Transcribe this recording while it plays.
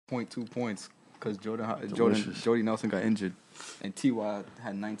0.2 points because Jody Nelson got injured, and T.Y.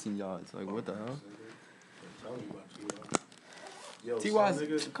 had 19 yards. Like, what the hell?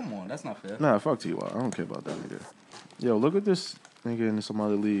 T.Y.'s, come on, that's not fair. Nah, fuck T.Y. I don't care about that nigga. Yo, look at this nigga in some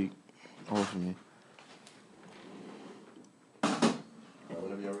other league off of me.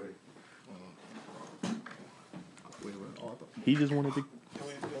 Whenever y'all ready. He just wanted to...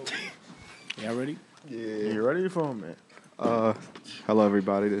 Y'all ready? Yeah. You ready for him, man? Hello,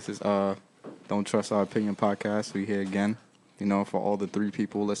 everybody. This is Don't Trust Our Opinion podcast. We here again, you know, for all the 3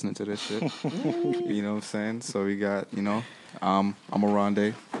 people listening to this shit. You know what I'm saying? So we got, you know, I'm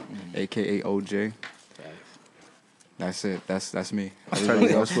Arande, a.k.a. OJ. That's it. That's me.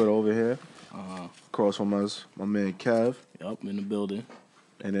 Everybody else put over here. Across from us, my man Kev. Yup, in the building.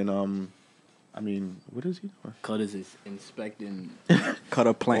 And then, I mean, what is he doing? Cutters is inspecting.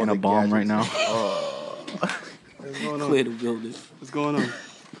 Cutter planting a bomb gadgets. right now. What's going on? Clear the building. What's going on?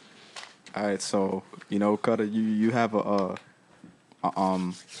 All right, so you know, Cutter, you have a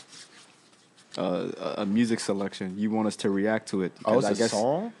music selection. You want us to react to it? Oh, it's I a guess,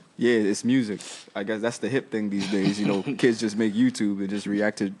 song? Yeah, it's music. I guess that's the hip thing these days. You know, kids just make YouTube and just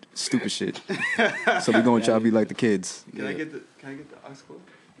react to stupid shit. So we're gonna try to be like the kids. Can I get the aux cord?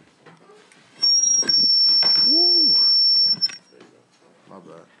 My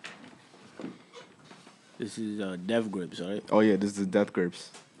bad. This is Dev Grips, right? Oh yeah, this is Death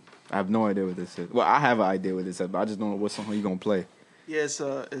Grips. I have no idea what this is. Well, I have an idea what this is, but I just don't know what song you gonna play. Yeah, it's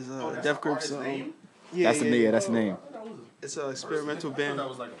Def Grips. That's the name. It's an experimental band.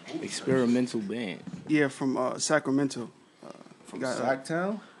 Experimental band. Yeah, from Sacramento. From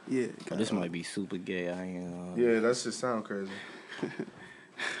Sacktown? Yeah. Oh, this might be super gay. I ain't. Yeah, that shit sound crazy.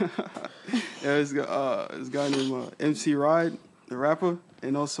 Yeah, this guy named MC Ride, the rapper,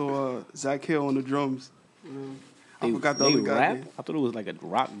 and also Zach Hill on the drums. I forgot the other guy. Rap? name. I thought it was like a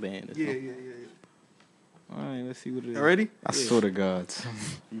rock band. Or Yeah. something. All right, let's see what it is. You ready? I swear to God.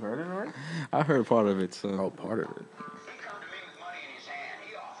 You heard it already? I heard part of it. So. Oh, part of it. He come to me with money in his hand.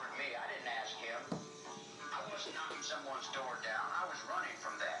 He offered me. I didn't ask him. I wasn't knocking someone's door down. I was running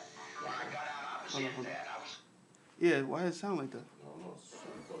from that. When I got out, I was in that. I was. Yeah, why does it sound like that? I don't know. It's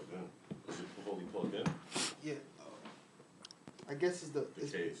plugged in. Is it fully plugged in? Yeah. I guess it's the. The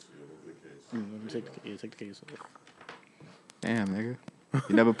case. You look at the case. Let me take the case. Damn, nigga.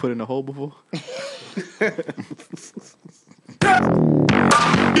 You never put in a hole before? He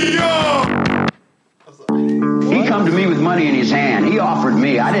come to me with money in his hand. He offered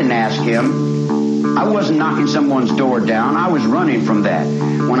me. I didn't ask him. I wasn't knocking someone's door down. I was running from that.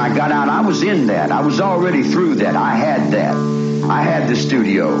 When I got out, I was in that. I was already through that. I had that. I had the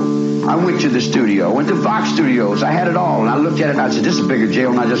studio. I went to the studio. Went to Fox Studios. I had it all. And I looked at it and I said, this is a bigger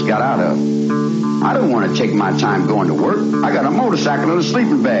jail than I just got out of. I don't want to take my time going to work. I got a motorcycle and a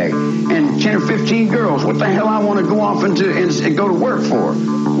sleeping bag and 10 or 15 girls. What the hell I want to go off and go to work for?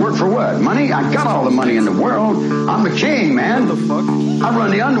 Work for what? Money? I got all the money in the world. I'm the king, man. What the fuck? I run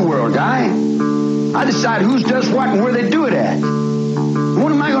the underworld, guy. I decide who does what and where they do it at.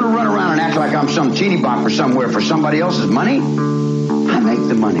 What am I going to run around and act like I'm some teeny bopper somewhere for somebody else's money? I make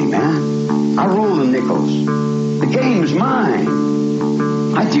the money, man. I roll the nickels. The game is mine.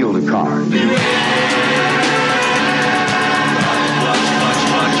 I deal the cards.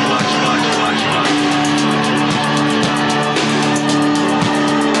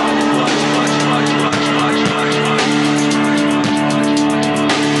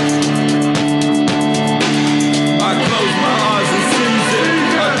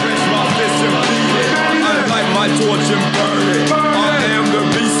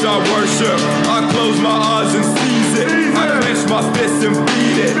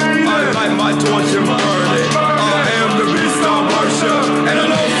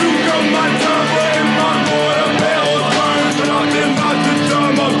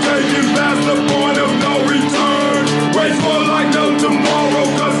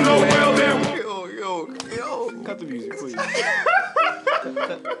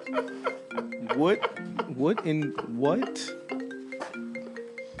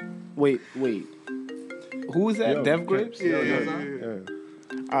 Wait. Who is that? Dev Grips? Yeah.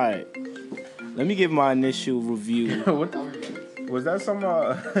 All right. Let me give my initial review. What was that? Some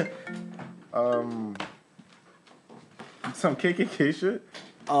KKK shit?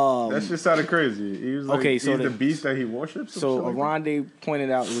 That shit sounded crazy. He was like, Okay, so he's the the- beast that he worships. So Arande pointed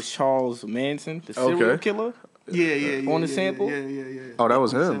out it was Charles Manson, the serial killer. Yeah. On the sample? Yeah. Oh, that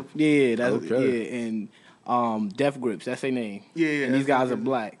was him. Yeah, that's Okay. yeah, and Death Grips, that's their name. Yeah. And these guys are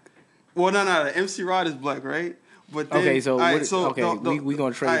black. Well, no. The MC Rod is black, right? But then, Okay, so all right, we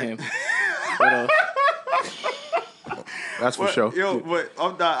gonna trade him. But,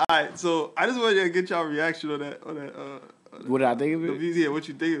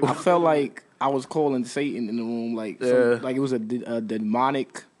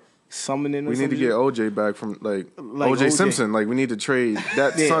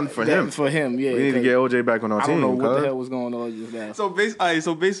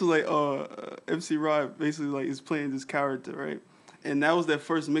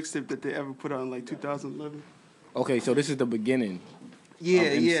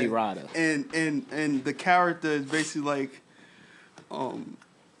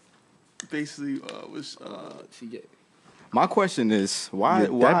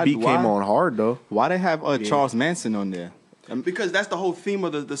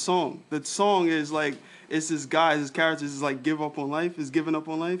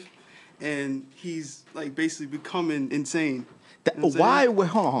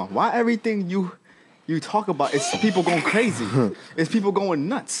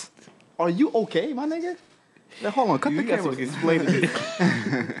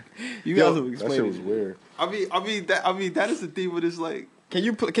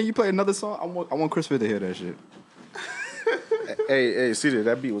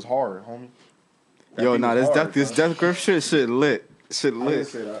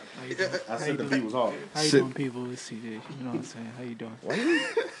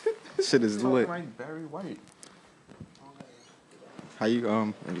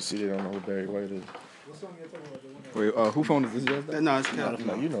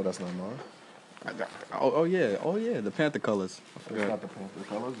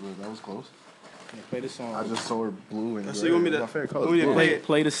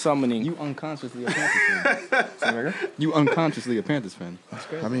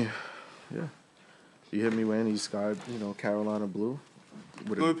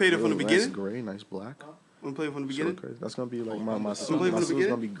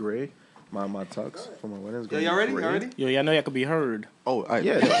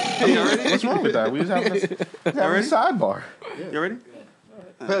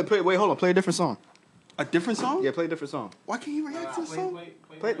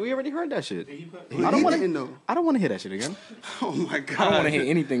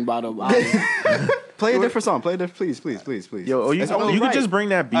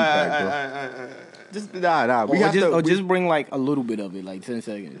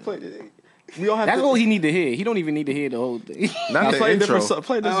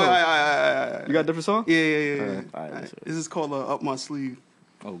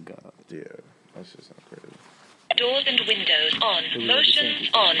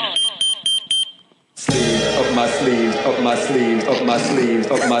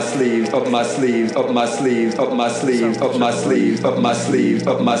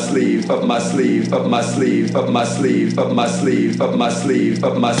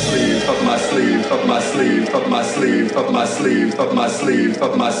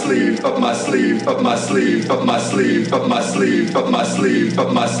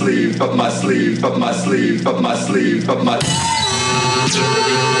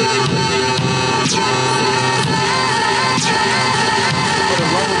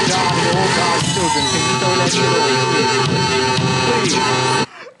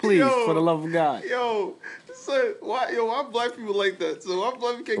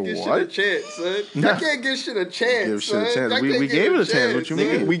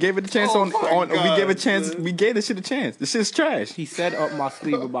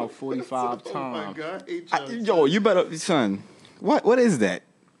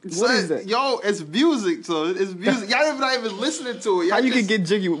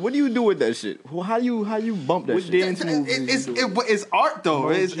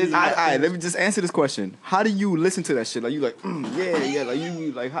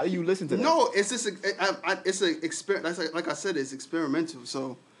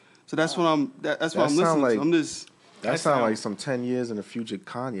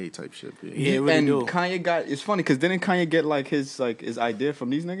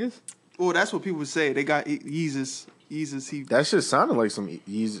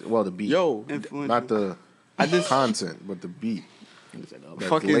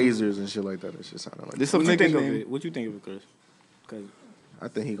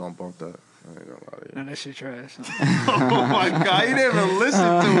 I ain't gonna lie to you. Nah, that shit trash. Oh my god, you didn't even listen to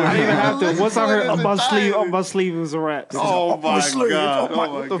it. I didn't even have to. Once I heard Listen up my to it sleeve, entirely. up my sleeve, it was a rap. Oh my god.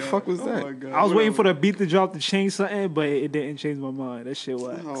 What the fuck was that? my God. I was waiting for the beat to drop to change something, but it didn't change my mind. That shit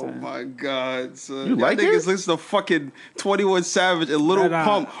was. Oh my god, son. You like niggas it? listen to fucking 21 Savage and Little Nah.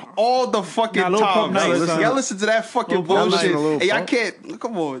 Pump all the fucking Nah, Lil time. Pump nice, son. son. Y'all listen to that fucking Lil Pump bullshit. nice. Lil And y'all Pump? can't.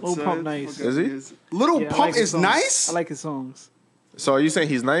 Come on, Lil son. Pump nice. Is he? Little Yeah, I Pump like his is songs. nice? I like his songs. So are you saying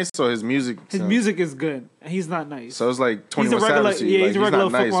he's nice? So his music? His music is good. And he's not nice. So it's like He's 21 a regular, Savage. yeah, like, he's a regular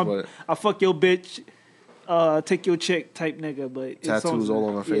not nice, fuck but I fuck your bitch, take your chick type nigga, but his Tattoos songs- all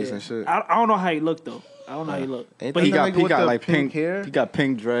on her face and shit. I don't know how he look though. I don't know how he look. Ain't But that he nigga got with the like pink hair? He got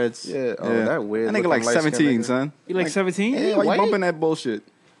pink dreads. Yeah, that weird That nigga looking like light-skinned 17, nigga. son. he like 17. Yeah, why you white? bumping that bullshit?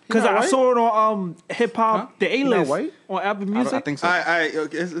 Because not I white? saw it on hip hop, the A not list white? on Apple I Music. think so. All right,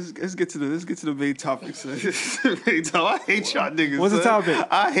 okay, let's get to the main topic, son. I hate y'all niggas. What's the son. topic?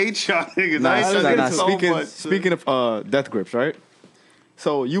 I hate y'all niggas. Nah, I hate y'all nah, niggas so Speaking much. son. speaking of death grips, right?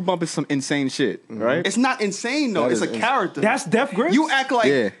 So you bumping some insane shit, right? It's not insane though. That It's is a character. That's Death Grips. You act like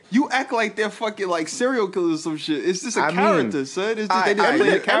Yeah. they're fucking like serial killers or some shit. It's just a I mean, character, son. It's just they didn't I- play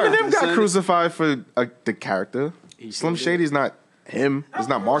a character. Eminem got son. crucified for the character. Slim Shady's not him. It's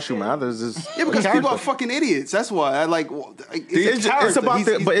not Marshall Mathers. It's Yeah, because people are fucking idiots. That's why I like. It's a character. It's about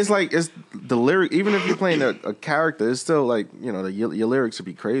He's- but it's like it's the lyric. Even if you're playing a character, it's still like your lyrics should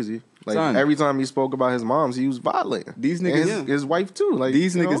be crazy. Like Son. every time he spoke about his moms, he was violent. These And niggas- his wife too. Like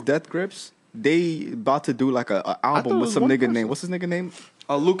These you niggas know? death grips. They about to do like a thought album it with was some one nigga person. name. What's his nigga name?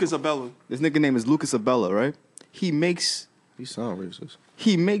 Lucas Abella. This nigga name is Lucas Abella, right? He makes He sound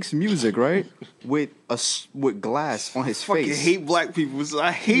racist. music, right? with glass on his Fucking face. hate black people. So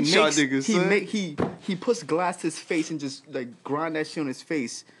I hate He y'all makes- niggas. He son. he puts glass to his face and just like grind that shit on his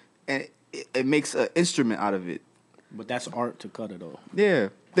face, and it makes an instrument out of it. But that's art to cut it off. Yeah,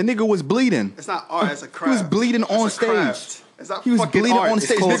 the nigga was bleeding. It's not art. It's a He craft. was bleeding on It's a craft. stage. It's not He was fucking bleeding art. on It's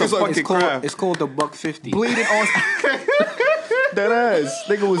stage. called Niggas a like- fucking It's called, craft. it's called the $1.50. Bleeding on. That ass.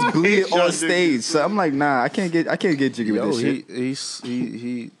 Nigga was bleeding y'all on niggas, stage. So I'm like, nah, I can't get jiggy with Yo, this shit.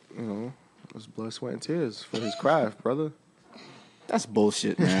 he was blood, sweat, and tears for his craft, brother. That's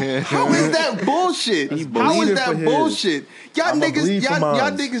bullshit, man. How is that bullshit? How is bleeding that for his. bullshit? Y'all I'ma niggas, bleed for y'all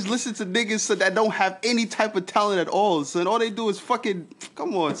mines. niggas listen to niggas so that don't have any type of talent at all. So all they do is fucking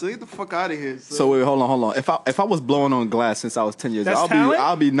come on, so get the fuck out of here. son. So wait, hold on. If I was blowing on glass since I was 10 years That's old, talent?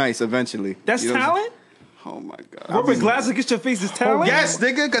 I'll be nice eventually. That's You know what I'm saying? talent. oh my god. Rubbing glass against your face is talent. Yes,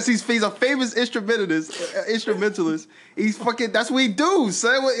 nigga, because he's a famous instrumentalist. He's fucking. That's what he do,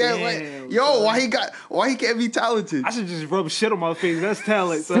 son. Damn, Yo, why he can't be talented? I should just rub shit on my face. That's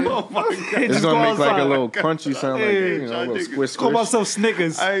talent. Son. Oh my god. It's Just gonna go make like a outside. little crunchy sound, like Yeah, a little niggas. squish. Call squish. myself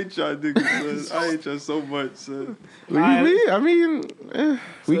Snickers. I hate y'all niggas, son. I hate y'all so much, son. What you mean? I mean,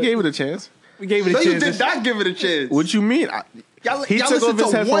 we gave it a chance. We gave it a No, you chance. did not give it a chance. What you mean? Y'all He took listen off his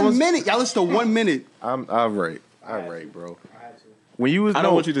to headphones. 1 minute. Y'all listen to 1 minute. I'm right. All right, bro. When you was, I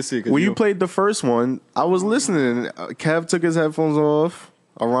don't want you to see it 'cause when you you know. played the first one, I was listening. Kev took his headphones off.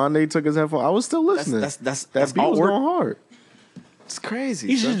 Aronde took his headphones. I was still listening. that's that beat was artwork. going hard. It's crazy.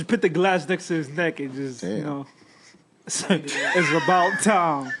 He should son. just put the glass next to his neck and just, you Damn. know, it's about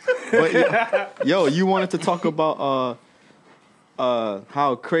time. But yo, you wanted to talk about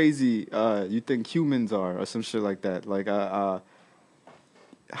how crazy you think humans are or some shit like that. Like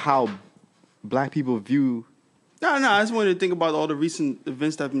how black people view. No, I just wanted to think about all the recent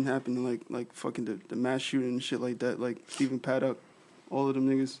events that have been happening, like fucking the mass shooting and shit like that, like Stephen Paddock, all of them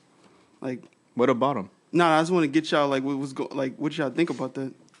niggas. Like, What about them? I just want to get y'all what y'all think about that?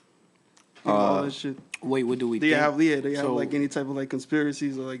 Think about all that shit. Wait, what do we They think? have So- like any type of like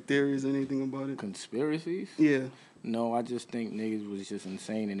conspiracies or like theories or anything about it? Conspiracies? Yeah. No, I just think niggas was just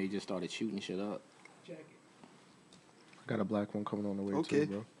insane and they just started shooting shit up. Got a black one coming on the way Okay. too,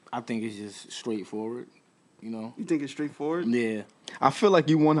 bro. I think it's just straightforward, you know? You think it's straightforward? Yeah. I feel like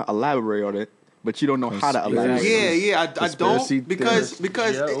you want to elaborate on it, but you don't know how to Conspiracy. elaborate. Yeah, I Conspiracy don't because theorist.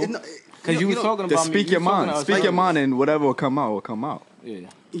 Because you was talking Just about speak you your was talking mind. about Speak like- your mind, and whatever will come out will come out. Yeah.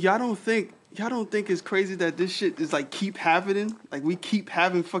 y'all don't think it's crazy that this shit is like keep happening? Like we keep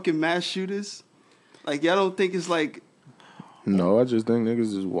having fucking mass shooters? Like y'all don't think it's like No, I just think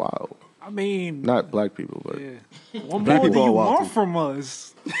niggas is wild. I mean, Not black people, but yeah. What Black more do people you are wild want too. from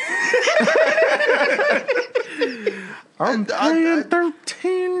us? I'm paying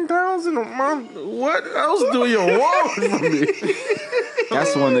 13,000 a month. What else do you want from me? That's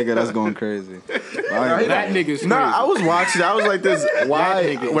That's one nigga that's going crazy. That nigga's crazy. Nah, I was watching. I was like, this.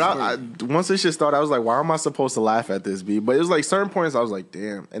 Why? nigga is When once this shit started, I was like, why am I supposed to laugh at this? B? But it was like certain points, I was like,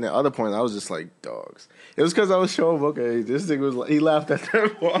 damn. And then other points, I was just like, dogs. It was because I was showing, okay, this nigga was like, he laughed at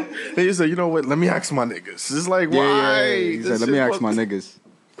that one. And he said, you know what? Let me ask my niggas. It's like, why? He This said, let me shit ask my niggas.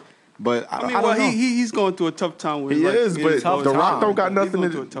 But I mean, don't well, know. he's going through a tough time with He like, is, but tough The Rock time. don't got He's nothing going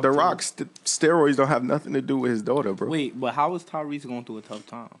to through a tough The time. Rock steroids don't have nothing to do with his daughter, bro. Wait, but how is Tyrese going through a tough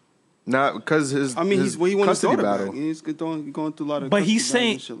time? Not because his. I mean, his he won his custody daughter battle. back. He's going through a lot of. But custody he's battles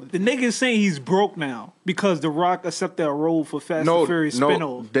saying and shit like the that. nigga is saying he's broke now because The Rock accepted a role for Fast and Furious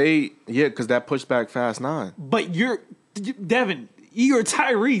spinoff. Because that pushed back Fast 9. But Devin, you're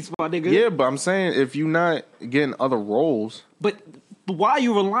Tyrese, my nigga. Yeah, but I'm saying if you're not getting other roles, But why are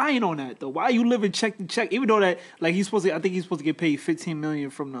you relying on that though? Why are you living check to check? Even though that, like, I think he's supposed to get paid $15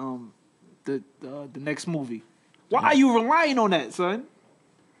 million from the next movie. Why are you relying on that, son?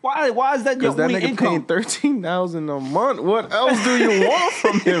 Why is that your because that only nigga income? paying $13,000 a month. What else do you want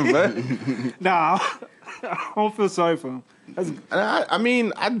from him, man? Nah, I don't feel sorry for him. I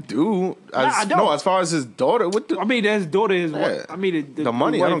mean, I do. I don't. No, as far as his daughter, I mean, his daughter is what? Yeah. I mean, the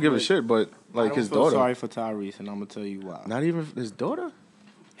money, I don't wife, give a but- shit. But like I don't his feel daughter, sorry for Tyrese, and I'm gonna tell you why. not even his daughter.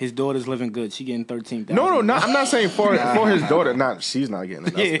 His daughter's living good. She getting 13,000. No, I'm not saying for his daughter. Not she's not getting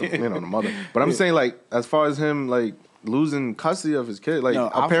it. That's the mother. But I'm saying like as far as him like losing custody of his kid, like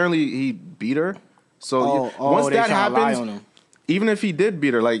apparently he beat her. So once they that tryna lie on happens, him. even if he did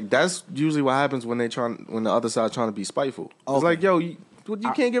beat her, like that's usually what happens when the other side's trying to be spiteful. It's Okay. like, yo, you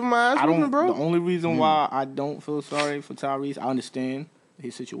can't give him my ass I whooping, don't, bro. The only reason why I don't feel sorry for Tyrese, I understand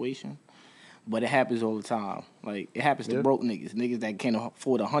his situation, but it happens all the time. Like it happens to broke niggas that can't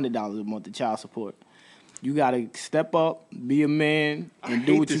afford $100 a month of child support. You gotta step up, be a man, and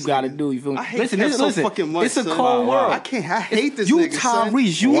do what you gotta do. You feel me? I hate Kev so fucking much, It's a son. cold world. I hate this You nigga, son.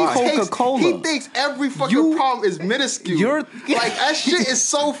 Tyrese, you Coca-Cola. He thinks every fucking problem is minuscule. Like that shit is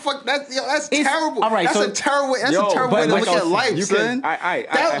so that's terrible. All right, that's so- a terrible way to but look like at life, you son. can-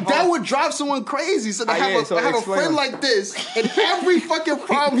 That would drive someone crazy. So to have a friend like this, and every fucking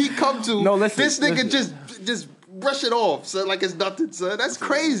problem he come to, this nigga just brush it off, son, like it's nothing, son. That's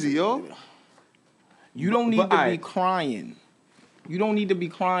crazy, yo. You don't need to be crying. You don't need to be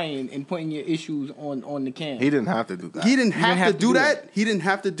crying and putting your issues on the can. He didn't have to do that. He didn't have to do that. He didn't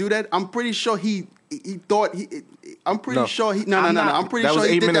have to do that. I'm pretty sure he thought he. I'm pretty sure he. No. I'm pretty sure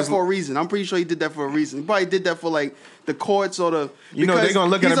he did that for a reason. I'm pretty sure he did that for a reason. He probably did that for like the courts or the. You know they're gonna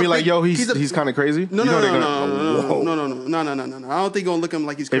look at him and be like, "Yo, he's kind of crazy." No. You know they're No. gonna- I don't think he's gonna look at him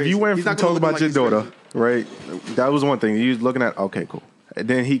like he's crazy. If you went He's from not gonna talking look at him about your like he's daughter, crazy. right? That was one thing. You was looking at, okay, cool. And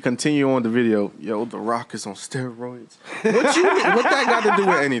then he continued on the video. Yo, The Rock is on steroids. What that got to do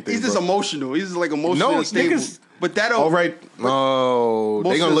with anything? He's just bro? emotional. He's just like emotionally No, unstable. niggas- But that All right. Oh,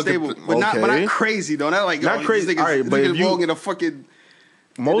 they gonna look at, but not crazy though. Not like Not crazy. This nigga's, All right, this but nigga's if you- wrong in a fucking.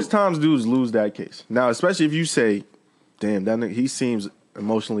 Most times dudes lose that case. Now, especially if you say, "Damn, that nigga, he seems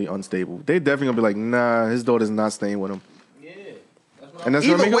emotionally unstable." They definitely gonna be like, "Nah, his daughter's not staying with him." And that's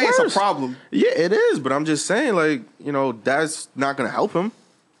Either gonna make way, it it's worse. a problem. Yeah, it is. But I'm just saying, like, you know, that's not gonna help him.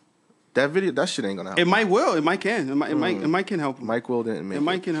 That shit ain't gonna help. It might will. It might can. It might can help him. Mike Will didn't make It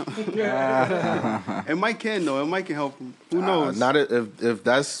might can help. It might can though. It might can help him. Who knows? Not if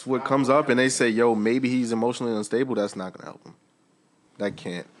that's what comes up and they say, "Yo, maybe he's emotionally unstable." That's not gonna help him. That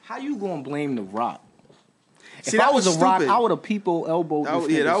can't. How you gonna blame The Rock? See, if I that was was a Rock, stupid. I would have people elbowed. That, this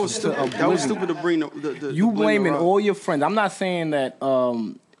yeah, nigga that was to stupid. That was oblivion. stupid to bring the You blame blaming the Rock. all your friends. I'm not saying that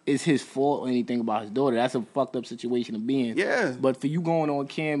it's his fault or anything about his daughter. That's a fucked up situation to be in. Yeah. But for you going on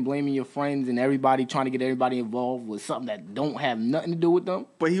Cam, blaming your friends and everybody, trying to get everybody involved with something that don't have nothing to do with them.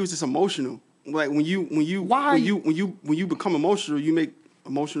 But he was just emotional. Like when you become emotional, you make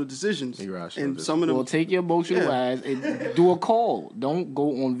emotional decisions. Irrational And some of them. Well, take your emotional Yeah. ass and do a call. Don't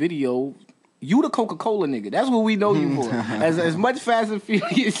go on video. You the Coca-Cola nigga. That's what we know you for. As much Fast and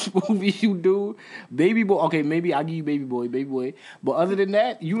Furious movies you do, Baby Boy. Okay, maybe I'll give you Baby Boy. But other than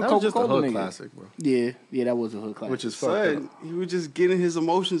that, you the That was just a Coca-Cola hood nigga. classic, bro. Yeah, that was a hood classic. Which is fucked up. Son, he was just getting his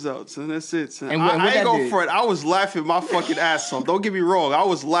emotions out, son. That's it, son. And what I ain't that going did? for it. I was laughing my fucking ass off. Don't get me wrong. I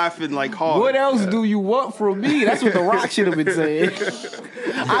was laughing like hard. What else do you want from me? That's what The Rock should have been saying.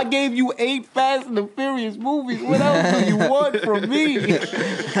 I gave you 8 Fast and the Furious movies. What else do you want from me?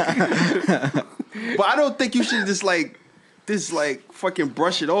 But I don't think you should just fucking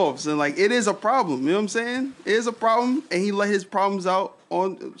brush it off. So like it is a problem. You know what I'm saying? It is a problem, and he let his problems out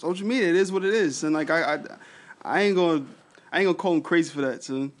on social media. It is what it is. And like I ain't gonna call him crazy for that,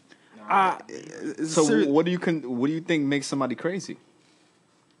 son. It's So serious- what do you think makes somebody crazy?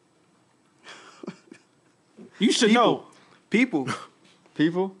 You should know. people.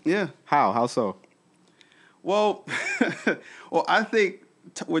 People? Yeah. How so? Well, well, I think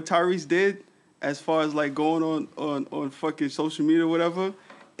what Tyrese did, as far as like going on fucking social media or whatever,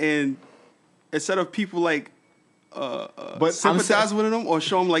 and instead of people like sympathize with him or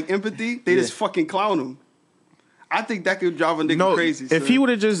show him like empathy, they just fucking clown him. I think that could drive a nigga crazy. If he would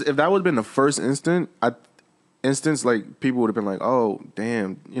have if that would have been the first instance, like people would have been like, oh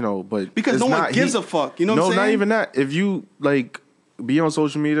damn, you know, but because no one gives a fuck, you know what I'm saying? No, not even that. If you like be on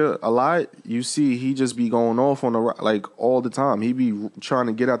social media a lot, you see he just be going off on the Rock like all the time. He be trying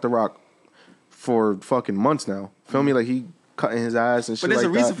to get at the Rock for fucking months now. Feel me? Like he cutting his ass and shit. But there's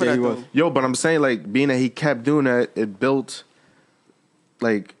like a reason for that though. Yo, but I'm saying like being that he kept doing that, it built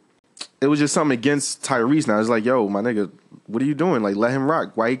like it was just something against Tyrese now. It's like, yo, my nigga, what are you doing? Like let him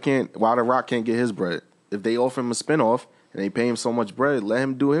rock. Why the Rock can't get his bread? If they offer him a spinoff and they pay him so much bread, let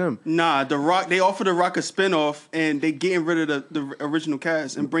him do him. Nah, the Rock. They offer the Rock a spinoff, and they getting rid of the original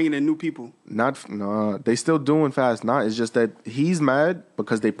cast and bringing in new people. They still doing Fast 9. It's just that he's mad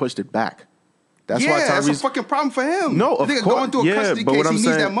because they pushed it back. That's why Tyrese. That's a fucking problem for him. No, of course. Going through a custody case, he needs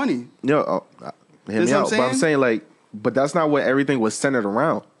that money. Yo, hear me out. But I'm saying like, but that's not what everything was centered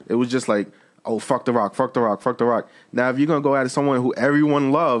around. It was just like, oh, fuck the Rock, fuck the Rock, fuck the Rock. Now, if you're gonna go at someone who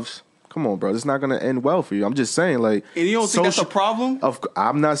everyone loves. Come on, bro. It's not gonna end well for you. I'm just saying, like, and you don't think that's a problem?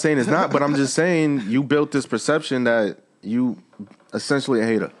 I'm not saying it's not, but I'm just saying you built this perception that you essentially a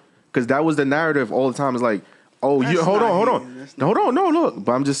hater, because that was the narrative all the time. It's like, oh, you hold on, no, look.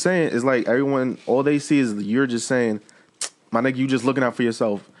 But I'm just saying, it's like everyone, all they see is you're just saying, my nigga, you just looking out for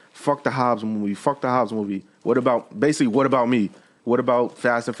yourself. Fuck the Hobbs movie. Fuck the Hobbs movie. What about me? What about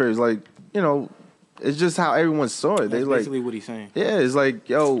Fast and Furious? Like, you know. It's just how everyone saw it. That's they basically like, what he's saying. Yeah, it's like,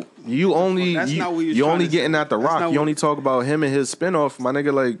 yo, you only getting at the Rock. You only talk about him and his spinoff, my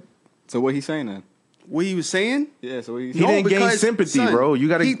nigga. Like, so what he's saying then? What he was saying? Yeah. So he didn't gain sympathy, son, bro. You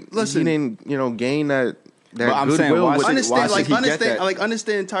gotta listen. He didn't, gain that goodwill. Understand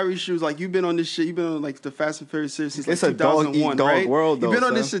Tyrese's shoes. Like you've been on this shit. You've been on like the Fast and Furious series since like 2001, right? World, though, you've been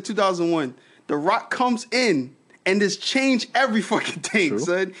on this shit 2001. The Rock comes in and just change every fucking thing,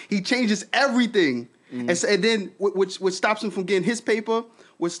 son. He changes everything. And then which stops him from getting his paper,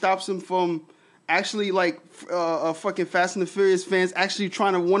 which stops him from actually like fucking Fast and the Furious fans actually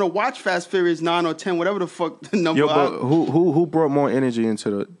trying to want to watch Fast Furious 9 or 10, whatever the fuck the number. Yo, but who brought more energy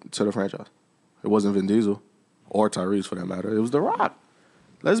into the franchise? It wasn't Vin Diesel or Tyrese for that matter. It was The Rock.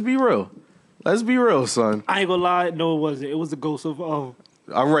 Let's be real, son. I ain't gonna lie, no, it wasn't. It was the ghost of All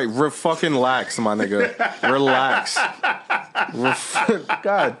right, fucking relax, my nigga. Relax.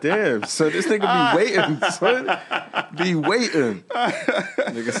 God damn, son. This nigga be waiting, son. Be waiting.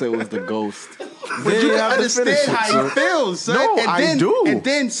 Nigga said it was the ghost. But you can understand how he feels, son. No, I do. And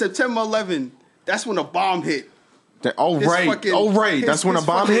then September 11, that's when a bomb hit. That's when a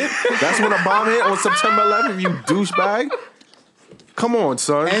bomb hit? That's when a bomb hit on September 11th, you douchebag? Come on,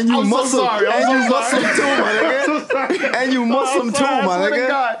 son. And you Muslim. And you Muslim too, my nigga. And you Muslim too, my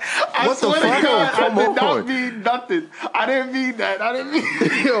nigga. What the fuck? I did not mean nothing. I didn't mean that.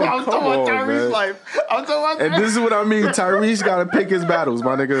 Yo, I'm talking about Tyrese's life. I'm talking about And this is what I mean. Tyrese got to pick his battles,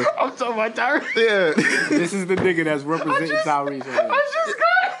 my nigga. I'm talking about Tyrese. Yeah. This is the nigga that's representing Tyrese.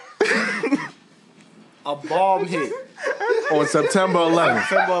 A bomb hit. On September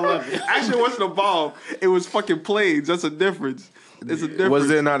 11th. Actually, it wasn't a bomb. It was fucking planes. That's a difference. There's a difference. Was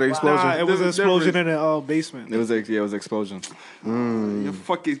there not an explosion? Nah, it was an explosion in the basement. It was an explosion. You're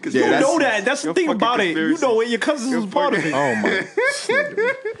fucking. You know that. That's the thing about it. You know it. Your cousin was part of it. Oh my.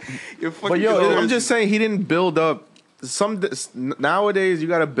 But yo, I'm just saying he didn't build up. Nowadays you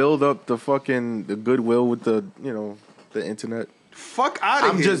got to build up the goodwill with the internet. Fuck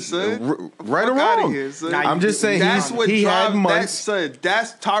out of here, son. Right or wrong. Here, son. I'm just saying he had months.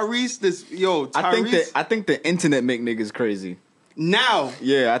 That's Tyrese. Tyrese. I think the internet make niggas crazy. Now.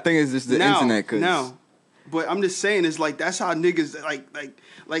 Yeah, I think it's just the internet. Now. But I'm just saying, it's like that's how niggas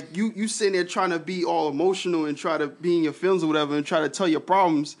like you sitting there trying to be all emotional and try to be in your feelings or whatever and try to tell your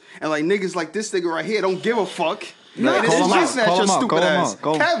problems and like niggas like this nigga right here don't give a fuck. No,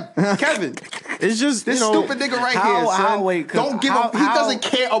 Kevin. It's just this stupid nigga right here, son. Don't give a. He doesn't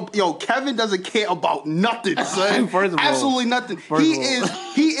care. Kevin doesn't care about nothing, son. First of all, absolutely nothing.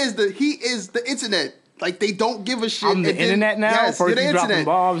 He is the internet. Like they don't give a shit. I'm the internet now. Yes, First you're the internet.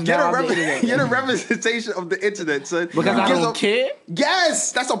 Bombs, you're the representation of the internet, son. Because I don't care.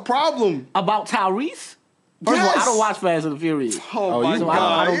 Yes, that's a problem about Tyrese. First of all, I don't watch Fast and the Furious. Oh my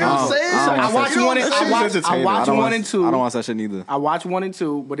God. You know what I'm saying? I watch 1 and 2. I don't watch that shit neither. I watch 1 and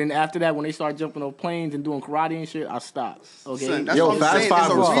 2, but then after that, when they start jumping on planes and doing karate and shit, I stopped. Okay. Son, that's what I'm saying.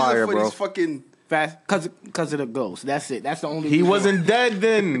 5 was fire, bro. Fucking Fast, because of the ghost. That's it. That's the only. He reason. wasn't dead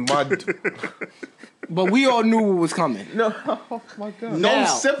then. But we all knew what was coming. No, oh my God. No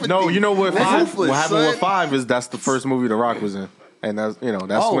sympathy. No, you know what? That's What ruthless, happened son. with 5 is that's the first movie The Rock was in, and that's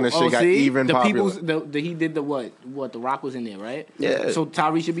when the shit got see? even the popular. He did the what? The Rock was in there, right? Yeah. So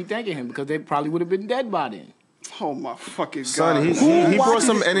Tyrese should be thanking him because they probably would have been dead by then. Oh my fucking God. Son, he brought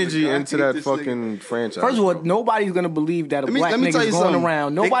some this energy nigga? into I hate that this fucking franchise. First of all, bro. nobody's gonna believe that a black let me tell nigga's you going something.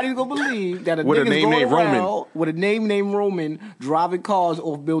 around. Nobody's gonna believe that a With a nigga's name going named around Roman. with a name named Roman driving cars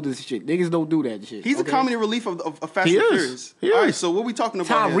off buildings and shit. Niggas don't do that shit. He's a comedy relief of Fast He and is. Furious. He All right, is. so what we talking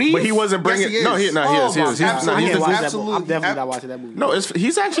about Tyrese? here? But he wasn't bringing. Yes, he is. No, he is. He's Absolutely. the Absolutely. I'm definitely not watching that movie. No,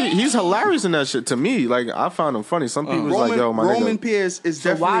 he's hilarious in that shit to me. Like I found him funny. Some people was like, yo, my Roman nigga. Pierce is So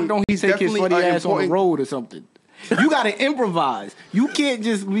definitely. why don't he he's take his definitely funny an ass on the important- road or something? You gotta improvise. You can't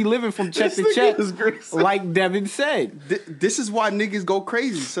just be living from check to This check, nigga is crazy. like Devin said. This is why niggas go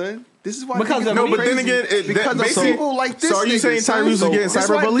crazy, son. This is why Because niggas of go me. But then crazy. again, because of basically- people like this. So are you nigga, saying son. Tyrese was getting That's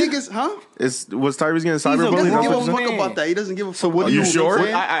why cyberbullied? Niggas, huh? Was Tyrese getting He cyberbullied? doesn't That's give what a you're fuck saying? about that. He doesn't give a fuck. So what about do you that. sure? know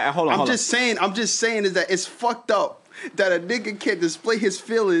what I'm saying? Hold on. I'm just saying is that it's fucked up that a nigga can't display his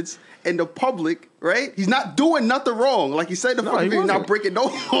feelings in the public, right? He's not doing nothing wrong. Like he said, he he's not wasn't. breaking no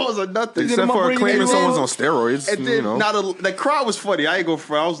laws or nothing. Except for claiming someone's on steroids. And then, you know. now the crowd was funny. I ain't go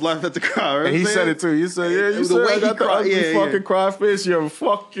for it. I was laughing at the crowd. Right? And he said it too. You said, yeah, you The said way I he got the cried, ugly yeah. fucking crawfish. You're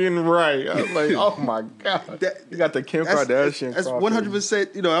fucking right. I was like, oh my God. You got the Kim Kardashian That's crawfish.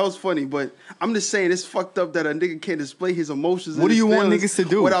 100%. You know, that was funny. But I'm just saying, it's fucked up that a nigga can't display his emotions. What and do his you want feelings niggas to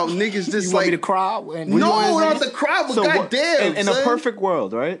do? without niggas just You want me to like cry? And no, not the crowd. But So what- goddamn, in a son. perfect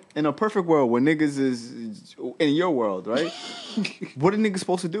world, right? In a perfect world where niggas is in your world, right? What are niggas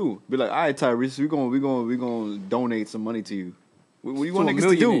supposed to do? Be like, all right, Tyrese, we gonna donate some money to you. What do you want To a niggas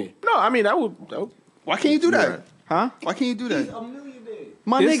to do? millionaire. No, I mean, that would Why can't you do that? Huh? Why can't you do that?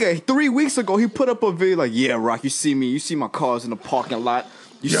 My nigga, 3 weeks ago, he put up a video like, yeah, Rock, you see me, you see my cars in the parking lot.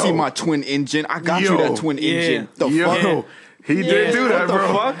 You Yo. see my twin engine. I got Yo. you that twin engine. The fuck? Yo, he did do that, What the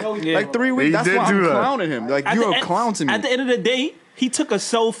bro. fuck? Yeah. Like 3 weeks. He That's did why do I'm that. clowning him. Like, you're a clown to me. At the end of the day, he took a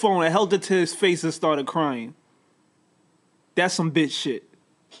cell phone and held it to his face and started crying. That's some bitch shit.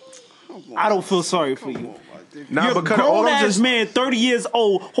 I don't feel sorry for you. Nah, You're a because all grown I'm ass just man, 30 years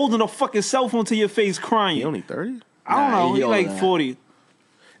old, holding a fucking cell phone to your face crying. he only 30. I don't know. he He older like than that. 40.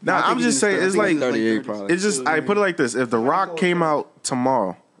 Nah, I'm just saying it's like 38 probably. it's just I put it like this: if The Rock came out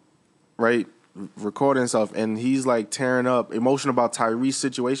tomorrow, right, recording stuff, and he's like tearing up, emotional about Tyrese's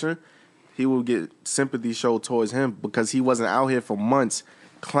situation, he will get sympathy showed towards him because he wasn't out here for months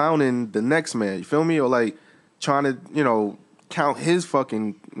clowning the next man. You feel me? Or like trying to count his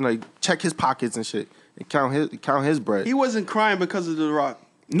fucking like check his pockets and shit and count his bread. He wasn't crying because of The Rock.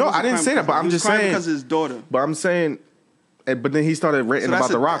 He No, wasn't I didn't crying say that, because- but I'm he was just crying saying- because of his daughter. But I'm saying, but then he started ranting So that's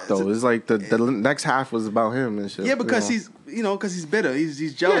about The a- Rock though. It's like the next half was about him and shit. Yeah, because you know? he's because he's bitter.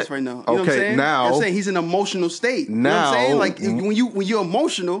 He's jealous Yeah. right now. You know what I'm Okay, saying? now- I'm saying he's in an emotional state. You know what I'm Now- saying? Like when you're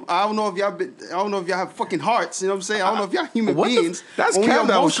emotional, I don't know if y'all have fucking hearts. You know what I'm saying? I don't know if y'all human What the f- beings. that's When you're Kev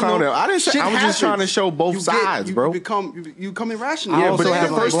that was emotional, clowning. I didn't say- shit I was just trying to happens. show both sides, bro. You become irrational. Yeah, also but have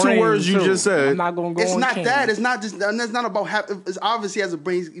the a first two brain, words you too. just said. I'm not gonna go. It's on not King. that. It's not just. It's not about. It's obviously he has a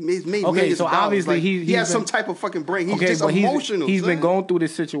brain. He's made Okay, millions so of dollars. obviously Like, he he has been- some type of fucking brain. He's Okay, just but emotional. he's been son. going through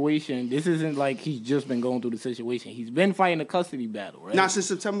this situation. This isn't like he's just been going through the situation. He's been fighting a custody battle, right? Not since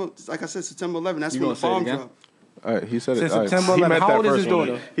September. Like I said, September 11. That's You when gonna the say it bomb again? dropped. All right, he said Since it. All right. September He 11th. meant How that old is first his one.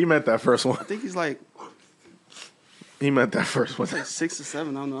 daughter? He meant that first one. I think he's like He meant that first one. 6 or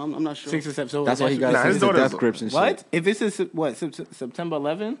 7. I don't know. I'm not sure. 6 or 7. So That's why he got Nah, his his daughter's- death grips and shit. what? If this is what September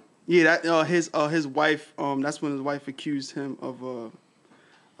 11th? Yeah, that his wife. That's when his wife accused him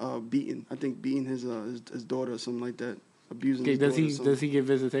of beating. I think beating his daughter or something like that. Abusing. Okay, his does daughter or he something. does he get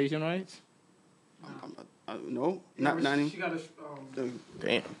visitation rights? No, not him. She got a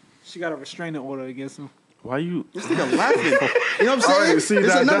Damn. she got a restraining order against him. Why you? This nigga laughing. You know what I'm saying? Alright, see, It's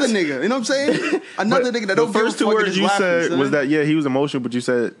that- another that's- nigga. You know what I'm saying? Another nigga that don't The give a first two fuck and words is you laughing, said son. was that he was emotional, but you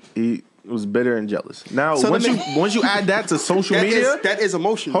said he was bitter and jealous. Now So once let once you add that to social That media, is- that is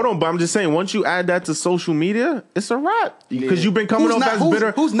emotional. hold on, but I'm just saying once you add that to social media, it's a wrap because you've been coming Who's off not- as who's-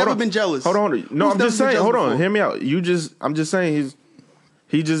 bitter. who's Hold never on. been jealous? Hold on, no, Who's I'm never just been saying. jealous Hold on, before? hear me out. I'm just saying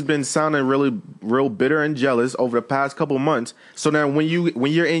he just been sounding real bitter and jealous over the past couple months. So now when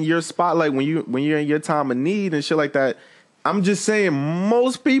you're in your spotlight, when you're in your time of need and shit like that, I'm just saying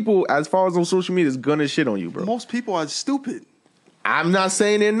most people, as far as on social media, is gonna shit on you, bro. Most people are stupid. I'm not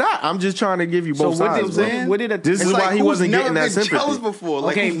saying they're not. I'm just trying to give you both So what sides, did- bro. what did a- This is It's why like, he who's wasn't never getting that been sympathy. jealous before.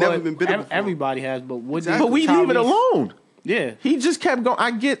 Like, okay, who's never but been bitter before. everybody has. But what? Exactly. But we leave it Tyrese- alone. Yeah. He just kept going.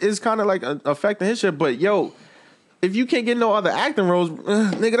 I get it's kind of like affecting his shit, but yo, if you can't get no other acting roles,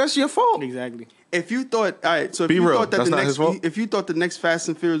 nigga, that's your fault. Exactly. If you thought, all right, so if Be you real, thought that that's the not his fault? next, if you thought the next Fast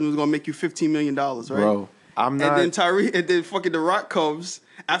and Furious was gonna make you $15 million, right? Bro, I'm not. And then fucking The Rock comes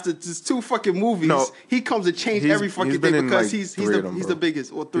after just 2 fucking movies. No. He comes to change He's- every fucking he's been thing in, because like, he's 3 of them, the bro.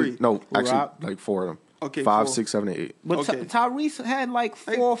 biggest, or 3. No, actually, Rock? like 4 of them. Okay, 5, 4. 6, 7, 8. But Okay. Tyrese had like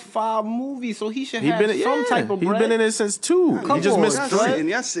 4 or 5 movies, so he should He's have been some type of He's bread. been in it since 2. Come He just on, missed that's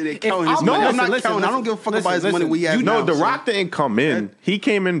 3. Y'all sitting counting I'm- his money. I'm not listen, counting. I don't listen, give a fuck about his listen, money we have you now. No, The son. Rock didn't come in. He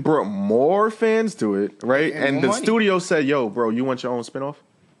came in, brought more fans to it, right? And And more the money. studio said, "Yo, bro, you want your own spinoff?"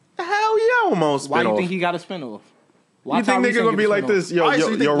 Hell yeah, I want my own spinoff. Why do you think he got a spinoff? Why You think Tyrese niggas ain't gonna get be a like spinoff? this? Yo, All right, so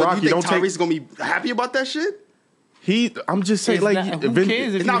yo, you think, yo, but Rocky, you don't think Tyrese take. is gonna be happy about that shit? I'm just saying, It's like, not- who Vin- cares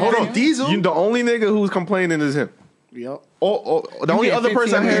if It's you not get Vin him? Diesel. the only nigga who's complaining is him. Yep. The only get other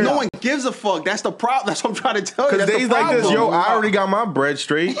person I 15 heard. No one gives a fuck. That's the problem. That's what I'm trying to tell you. Because That's days the like this, problem. yo, I already got my bread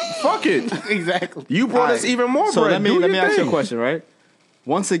straight. Fuck it. Exactly. You brought us even more So bread. let me Do let your me ask you a thing. question, right?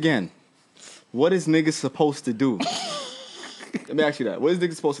 Once again, what is niggas supposed to do? Let me ask you that. What is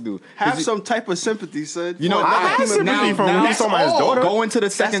niggas supposed to do? Have 'Cause some type of sympathy, son. you know, For I another have human sympathy being. for when he's That's talking about his all. daughter. Go into the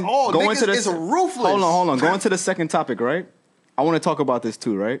second. That's all. Go Niggas into the is ruthless. Hold on. Go into the second topic, right? I want to talk about this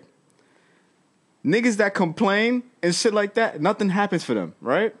too, right? Niggas that complain and shit like that, nothing happens for them,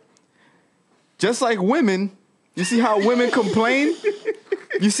 right? Just like women, you see how women complain?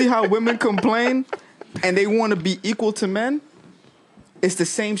 You see how women complain and they want to be equal to men? It's the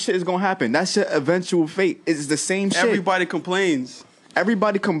same shit is gonna happen. That's your eventual fate. It's the same shit. Everybody complains.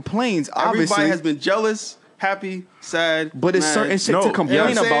 Everybody complains, obviously. Everybody has been jealous, happy, sad. But it's mad. certain shit No, to you know complain what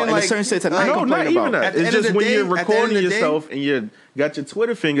I'm about, saying? and Like, there's certain shit to no, not No, complain not about. even that. At the It's end of just the when day- you're at the end recording of the day- yourself and you got your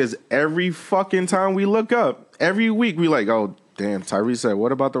Twitter fingers every fucking time we look up. Every week we like, oh damn, Tyrese said,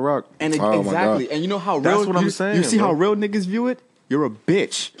 what about The Rock? And Oh, my exactly, God. and you know how That's real what I'm you, saying, You see bro. how real niggas view it? You're a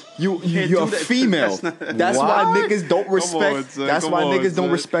bitch. You're do a that. female. That's why What? niggas don't respect. on, son. That's Come why on, niggas don't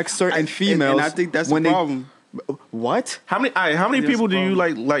son. respect certain And females. I think that's when the they- problem. What? How many people do you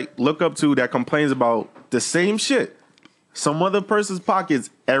like look up to that complains about the same shit? Some other person's pockets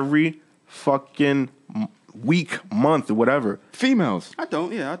every fucking week, month, whatever. Females. I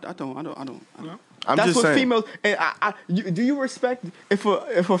don't. Yeah, I don't. I'm That's just what saying. females. And do you respect if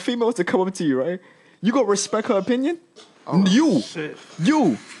a female was to come up to you, right? You gonna respect her opinion? Shit.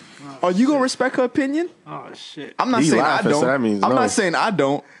 You. Are you gonna respect her opinion? Oh shit. I'm not He saying I laughing, so don't. that means I'm no. not saying I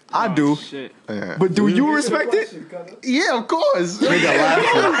don't. I do. Shit. Yeah. But do you respect it? Yeah, of course. Nigga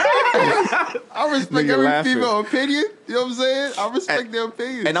laughing. I respect Nigga every laughing. female opinion. You know what I'm saying? I respect their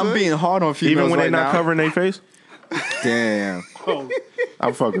opinion. And I'm son. being hard on females Even when right they're not now. covering their face, Damn.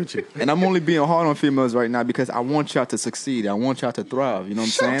 I'm fuck with you. And I'm only being hard on females right now because I want y'all to succeed. I want y'all to thrive. You know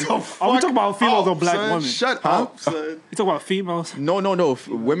what I'm saying? Are we talking about females or black son. women? Shut Huh? up, son. You talking about females? No.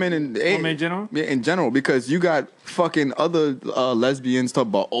 Women in Women in general? Yeah, in general, because you got fucking other lesbians talk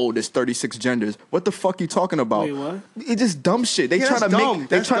about, oh, there's 36 genders. What the fuck you talking about? Wait, what? It's just dumb shit. They Yeah, trying to that's dumb. make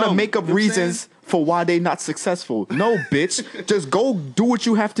they That's trying to dumb. make up You know what I'm reasons for why they not successful. No, bitch. Just go do what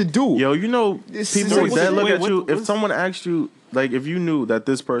you have to do. Yo, you know, It's people serious. that look Wait, at what- you. If what's- someone asked you, like, if you knew that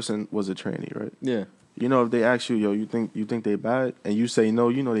this person was a tranny, right? Yeah. You know, if they ask you, yo, you think they bad, and you say no,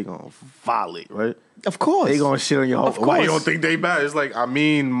 you know they gonna violate, right? Of course. They gonna shit on your Of whole. Why you course. don't think they bad? It's like, I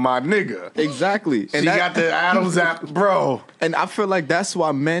mean, my nigga. Exactly. She got the Adam's app, bro. And I feel like that's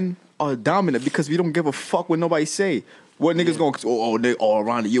why men are dominant, because we don't give a fuck what nobody say. What niggas gonna they all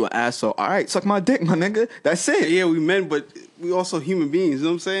around you an asshole. All right, suck my dick, my nigga. That's it. Yeah, we men, but we also human beings. You know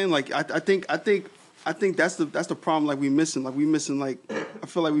what I'm saying? Like I think that's the problem. Like we missing. Like I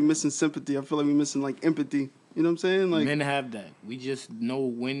feel like we missing sympathy. I feel like we missing like empathy. You know what I'm saying? Like Men have that. We just know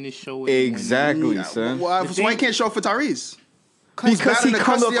when to show it. and when Exactly, not. son. so why you can't show up for Tyrese? Because bad he in the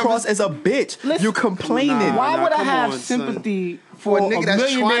comes custody of across his- as a bitch. Listen, You're complaining. Nah. Why would I come have on, son. sympathy For for a nigga a that's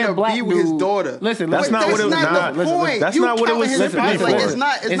trying millionaire to black be with his dude? daughter. Listen, That's listen, not what it was. That's not the point. That's You not what it was counting his sympathy pockets for. like it's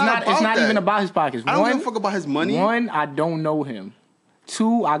not It's about not that. even about his pockets. I don't give a fuck about his money. One, I don't know him.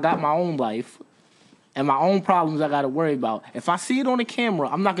 Two, I got my own life and my own problems I got to worry about. If I see it on the camera,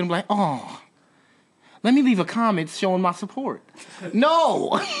 I'm not gonna be like, oh, let me leave a comment showing my support.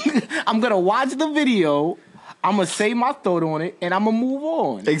 No, I'm gonna watch the video. I'm gonna say my thought on it, and I'm gonna move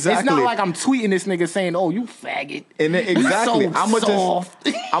on. It's Exactly. not like I'm tweeting this nigga saying, "Oh, you faggot." And then, exactly. You so I'm soft.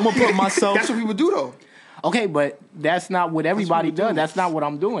 gonna put myself. That's what people do though. Okay, but that's not what everybody does. That's not what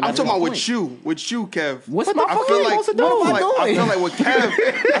I'm doing. I'm That's talking my about point. with you, Kev. What's my I fucking feel like supposed to do? I What am I feel like doing? with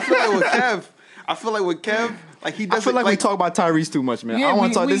Kev. I feel like with Kev, like he I doesn't. feel like we talk about Tyrese too much, man. Yeah, I don't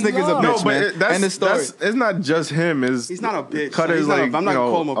want to talk. we This nigga's a love- bitch, No, man. but End of story. it's not just him. He's not a bitch. Cut son. is He's not like, I'm not you gonna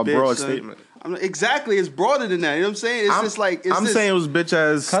know, call him a bitch. broad son. statement. Exactly, it's broader than that. You know what I'm saying? It's just like I'm saying it was bitch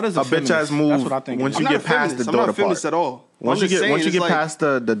ass Cut is a a bitch feminist. ass move That's what I think it once is. you I'm not get a past feminist. the I'm not daughter a feminist part. at all. Once you just saying, get it's like- past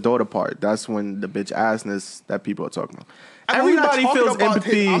the daughter part, that's when the bitch assness that people are talking about. I mean, Everybody feels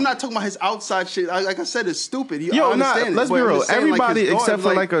empathy. I'm not talking about his outside shit. Like I said, it's stupid. Yo, I understand let's it, be but I'm real. just saying, Everybody his daughter, except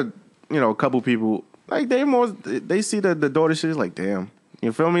for like a couple people, like they see the daughter shit. It's like, damn.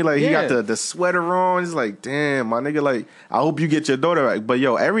 You feel me? Like he got the sweater on. It's like, damn, my nigga. Like, I hope you get your daughter back. But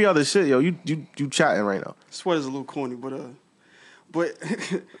yo, every other shit, yo, you chatting right now. Sweater's a little corny, but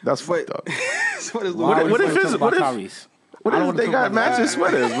that's fucked up. Sweater's a Why little. what if they got matching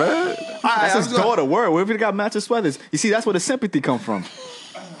sweaters, man? That's his daughter. Word. What if he got matching sweaters? You see, that's where the sympathy come from.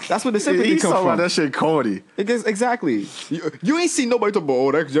 That's where the sympathy He's come talking from. about that shit corny. Exactly. You ain't seen nobody talk about,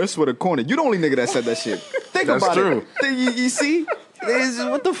 oh, that's just for the corner. You the only nigga that said that shit. Think That's about true. it. You see?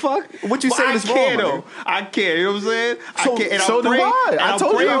 What the fuck? What you But saying I is care, wrong, though. man. I care. You know what I'm saying? So- I care. And so I'm do praying, I. and I I'm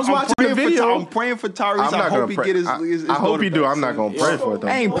told you I praying- was I'm watching praying the for video. I'm praying for Tyrese. I'm I not hope gonna he pray. get his I hope daughter you do. back, I'm not son. gonna pray for it though.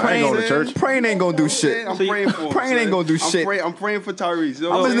 I ain't I praying. ain't going to church. Praying ain't gonna do shit. I'm praying for him. Praying ain't gonna do shit. I'm praying for Tyrese. You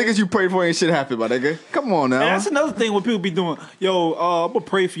know How what much I'm saying? niggas you pray for ain't shit happen, my nigga? Come on now. And that's another thing what people be doing. Yo, I'm gonna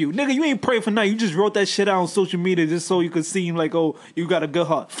pray for you, nigga. You ain't praying for nothing. You just wrote that shit out on social media just so you could seem like, oh, you got a good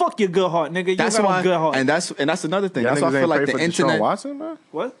heart. Fuck your good heart, nigga. You That's got why, a good heart. and that's another thing. Y'all That's why I niggas feel ain't like pray the for Deshaun internet. Watson, man?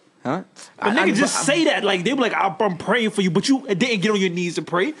 What? Huh? But niggas just say that like they be like, I'm praying for you, but you didn't get on your knees to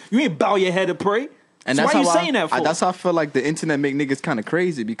pray. You ain't bow your head to pray. And So that's why you how saying that for? That's how I feel like the internet make niggas kind of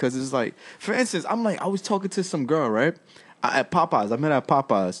crazy because it's like, for instance, I was talking to some girl, right? At Popeyes. I met her at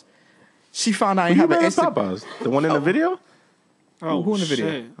Popeyes. She found out I Who didn't you have an met at Instagram. Popeyes? The one in the video? Oh, who in the video?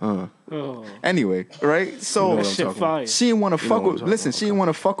 shit. Oh. Anyway, right? So That shit fire. she didn't want to You know fuck what I'm with. talking Listen, about, she didn't want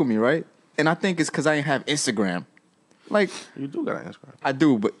to fuck with me, right? And I think it's because I didn't have Instagram. Like You do got an Instagram. I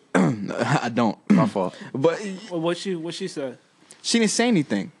do, but I don't. My fault. But What she said? she didn't say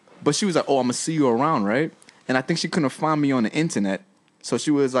anything. But she was like, "Oh, I'm gonna see you around, right?" And I think she couldn't find me on the internet, so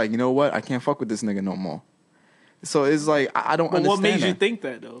she was like, "You know what? I can't fuck with this nigga no more." So it's like I don't But understand. what made you that. think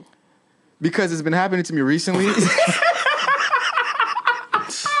that though? Because it's been happening to me recently.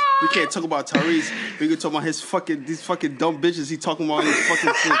 We can't talk about Tyrese. We can talk about these fucking dumb bitches he talking about his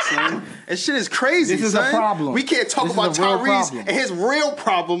fucking shit, son. And shit is crazy, This is son. a problem. We can't talk This is about a real Tyrese problem. and his real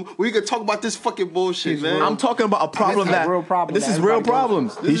problem. We can talk about this fucking bullshit, man. I'm talking about a problem This is a that real problem this that is real everybody goes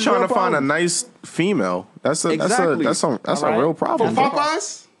problems. This He's is trying real to find a problems. nice female. That's Exactly. a All real right. problem. For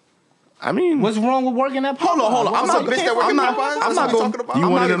Popeyes? I mean, What's wrong with working at Popeyes? Hold on. I'm not bitch that work at Popeyes. I'm That's not what we going. talking about. you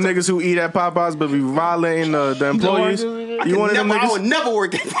I'm one of not them niggas who eat at Popeyes but be violating the employees? You one of them I would niggas? never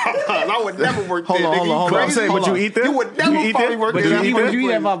work at Popeyes. I would never work Hold there. on, nigga. hold You on, hold on. I'm crazy? saying, but you eat there? You would never You eat probably there? work But there. you eat What there? you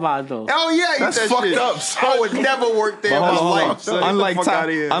eat at Popeyes though? Hell yeah, I eat That's that fucked shit. up, son. I would never work there in But my hold on. life. son. Get the Unlike fuck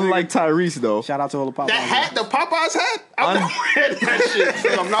outta here, nigga. unlike Tyrese though. Shout out to all the Popeyes. That hat, the Popeyes hat, I'm not wearing that shit.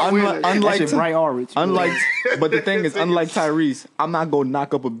 son. I'm not wearing it. That Unlike shit bright orange. Unlike, but the thing is, unlike Tyrese, I'm not gonna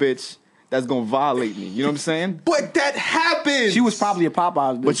knock up a bitch that's gonna violate me. You know what I'm saying? But that happened. She was probably a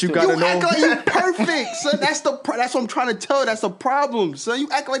Popeyes bitch. But you too. got- You gotta know. act like you perfect, son. That's what I'm trying to tell you. That's the problem, son. You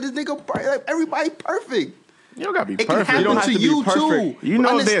act like this nigga, like everybody perfect. You don't gotta be It can perfect. happen don't have to to be you perfect. too. You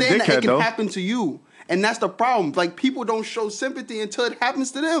know But they're a understand that dickhead, it can though. happen to you, and that's the problem. Like people don't show sympathy until it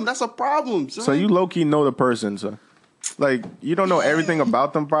happens to them. That's a problem. Son. So you low key know the person, so like you don't know everything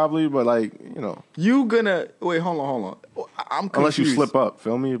about them probably, but like you know, You gonna wait? Hold on. I'm confused. unless you slip up,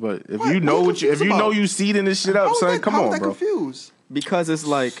 feel me. But if What? you know What you if you confused know about? you seeding this shit up, How son, was come that, how on, was that bro. confused? Because it's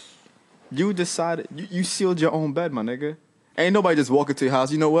like you decided you sealed your own bed, my nigga. Ain't nobody just walk into your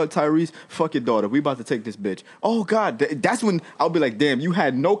house. You know what, Tyrese? Fuck your daughter. We about to take this bitch. Oh God, that's when I'll be like, damn, you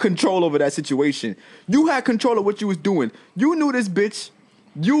had no control over that situation. You had control of what you was doing. You knew this bitch.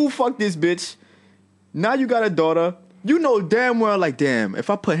 You fucked this bitch. Now you got a daughter. You know damn well, like, damn, if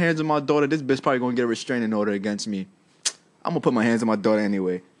I put hands on my daughter, this bitch probably gonna get a restraining order against me. I'm gonna put my hands on my daughter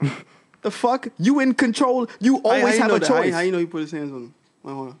anyway. The fuck? You in control. You always have a choice. How you know he put his hands on him?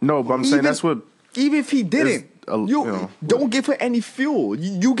 Hold on. No, but I'm saying Even- that's what. Even if he didn't, There's you you know, don't give her any fuel.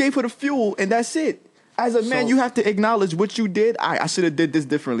 You gave her the fuel, and that's it. As a man, So- you have to acknowledge what you did. I should have did this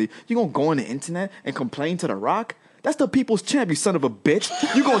differently. You gonna go on the internet and complain to The Rock? That's the people's champ, you son of a bitch.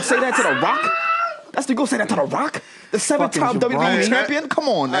 You gonna say that to The Rock? You gonna say that to The Rock? The 7-time Fucking WWE jabroni. champion? Come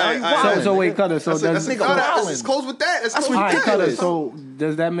on now. Alright, You alright. wildin'. So wait, Cutter. So That's does let's close with that. Let's That's close with Alright, that. Cutter. So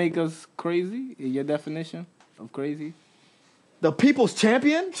does that make us crazy? In your definition of crazy? The people's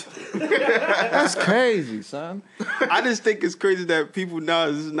champion? That's crazy, son. I just think it's crazy that people now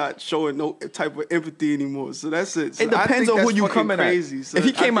is not showing no type of empathy anymore. So that's it. So It I depends think on who that's you fucking coming crazy, at. son. If he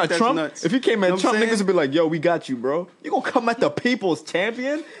I came think at that's Trump, nuts. if he came You know at what Trump, I'm niggas saying? would be like, "Yo, we got you, bro." You gonna come at the people's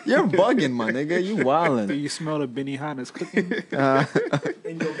champion? You're bugging, my nigga. You Do wildin'. you smell the Benihana's cooking?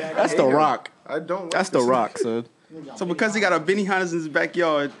 That's The Rock. I don't. That's The Rock, son. So because he got a Benihana's in his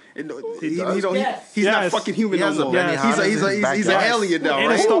backyard, he's not fucking human He no has a more. Benihana's He's in his he's an backyard. alien now, And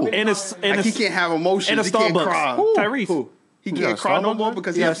right? Like he can't have emotions. And a He can't Starbucks. cry. Tyrese. He got can't a cry no Starbucks? more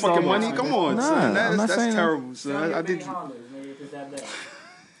because he Yeah, has fucking Starbucks. money. Come on, Nah, son. I'm not That's saying that. terrible, son. I did.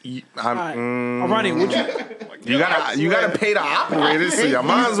 Ronnie, would you? You gotta pay the operator, so you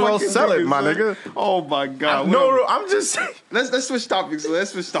might as well sell it, my nigga. Oh my god. No, I'm just saying. Let's switch topics.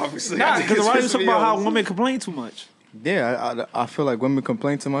 Let's switch topics. Nah, because Ronnie was talking about how women. women complain too much. Yeah, I feel like women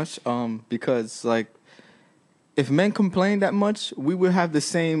complain too much. Because like, if men complain that much, we would have the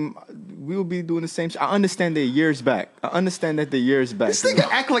same. We would be doing the same. I understand they're years back. I understand that they're years back. This nigga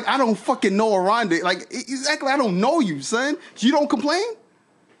act like I don't fucking know Aronda. Like he's act like I don't know you, son. You don't complain.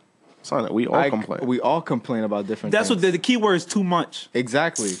 Son, we all complain. We all complain about different. That's things. what the key word is too much.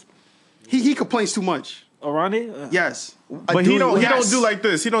 Exactly. He complains too much. Arondi? Yes. But he don't do like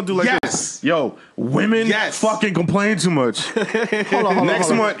this. He don't do like this. Yo, women fucking complain too much. Hold on,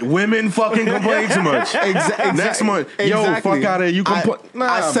 Next month, women fucking complain too much. Next month, yo, fuck out of here. You complain.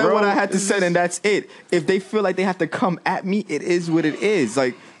 I said what I had to say, and that's it. If they feel like they have to come at me, it is what it is.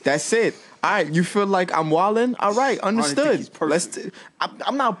 Like, that's it. All right, you feel like I'm wildin'? All right, understood.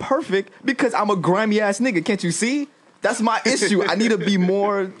 I'm not perfect because I'm a grimy ass nigga. Can't you see? That's my issue. I need to be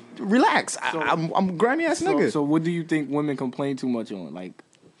more relaxed. I'm a grimy ass nigga. So what do you think women complain too much on? Like,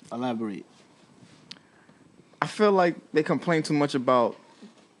 elaborate. I feel like they complain too much about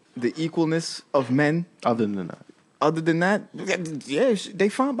the equalness of men. Other than that, yeah, they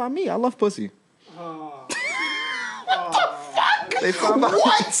fine by me. I love pussy. They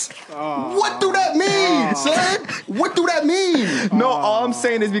what do that mean, son? What do that mean? No, all I'm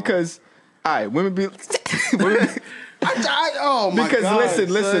saying is because, all right, women be. Oh my because god!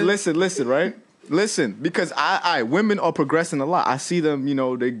 Listen, right? Listen, because women are progressing a lot. I see them,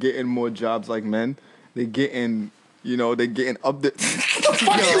 they're getting more jobs like men. They're getting up the. What the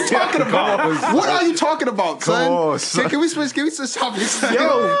fuck are you talking about? What are you talking about, son? Come on, son. Can we switch topics? Yo,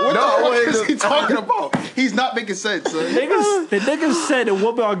 what the fuck is he talking about? He's not making sense, son. The niggas said that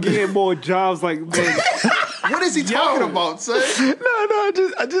women are getting more jobs like men. What is he talking about, son? No,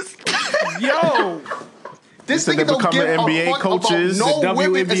 I just. Yo. This nigga don't give becoming a NBA fuck coaches. about no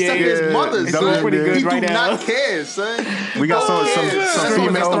women except his mothers. It's Son. doing pretty good He right do now. not care, son. We got some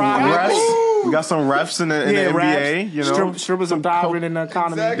female refs. We got some refs in the NBA. You know, strippers are thriving in the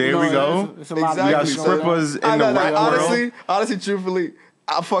economy. Exactly. There we go. It's a lot We got Exactly, strippers in the rap world. Honestly, truthfully,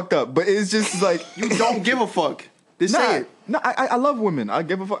 I fucked up. But it's just like You don't give a fuck. Just say it. No, I love women. I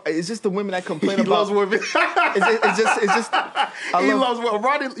give a fuck. It's just the women that complain He about. loves women. It's just. He loves women.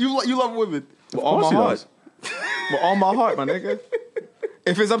 Rodney, you love women. With all my he heart. does. With all my heart, my nigga.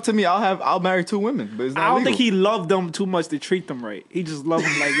 If it's up to me, I'll marry 2 women. But it's not I don't legal. think he loved them too much to treat them right. He just loved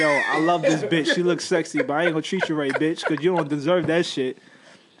them like, yo, I love this bitch. She looks sexy, but I ain't gonna treat you right, bitch, because you don't deserve that shit.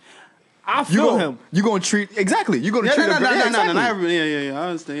 I feel him. You gonna treat exactly. You gonna Yeah, treat no, her. no, Yeah, no, no, exactly. yeah. I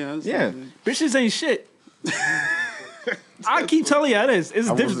understand. Yeah. Bitches ain't shit. I keep telling y'all this. It's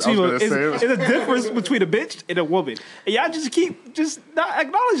a difference it's a difference between a bitch and a woman. And y'all just keep not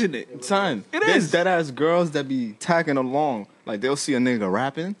acknowledging it. Son, It there's is. dead ass girls that be tagging along. Like they'll see a nigga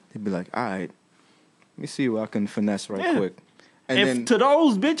rapping, they be like, all right, let me see what I can finesse right quick. And if then to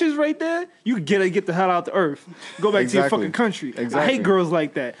those bitches right there, you can get the hell out the earth. Go back to your fucking country. I Exactly. hate girls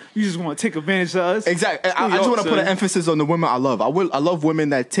like that. You just want to take advantage of us. exactly. I just want to put an emphasis on the women I love. I love women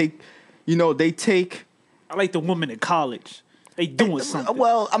that take, they take. I like the women in college. They doing something.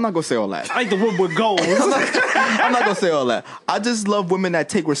 Well, I'm not gonna say all that. I like the women with goals. I'm not gonna say all that. I just love women that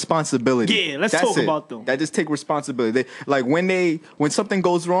take responsibility. Yeah, let's That's talk it. about them. That just take responsibility. They, like when something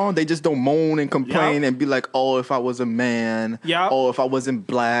goes wrong, they just don't moan and complain Yup. and be like, "Oh, if I was a man. Yup. Oh, if I wasn't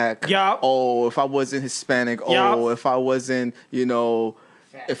black. Yup. Oh, if I wasn't Hispanic. Oh, Yup. if I wasn't,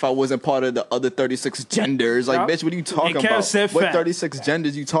 if I wasn't part of the other 36 genders. Like, Yup. bitch, what are you talking And Kev about? said What fat. 36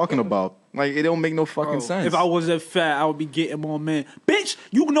 genders you talking about? Like, it don't make no fucking sense. If I wasn't fat, I would be getting more men. Bitch,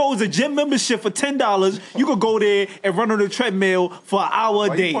 you know it's a gym membership for $10. You could go there and run on the treadmill for an hour a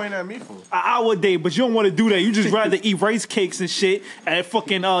Why day. you pointing at me for? An hour a day, but you don't want to do that. You just rather eat rice cakes and shit at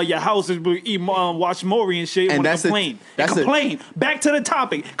fucking your house and watch Maury and shit. And And that's complain. that's complain. Back to the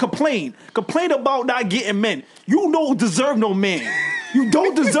topic. Complain. Complain about not getting men. You don't deserve no man. You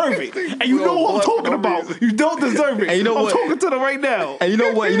don't deserve it. And you know what I'm talking about. You don't deserve it. And you know I'm what? talking to them right now. And you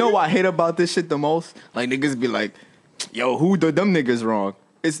know what? You know what I hate about this shit the most? Like niggas be like, "Yo, who did them niggas wrong?"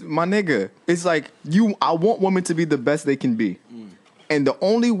 It's my nigga. It's like I want women to be the best they can be, and the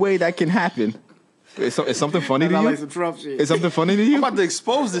only way that can happen It's something funny to Sound you? like some Trump shit. It's something funny to I'm you? about to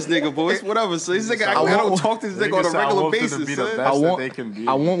expose this nigga, boys. Whatever. So he's like, I want- don't talk to this nigga on a regular basis. Be the son. best that they can be.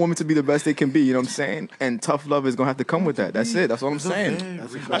 I want women to be the best they can be. You know what I'm saying? And tough love is gonna have to come with that. That's it. That's what I'm saying.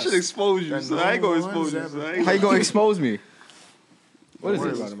 I should expose you, son. I ain't gonna expose you, son. How you gonna expose me? What is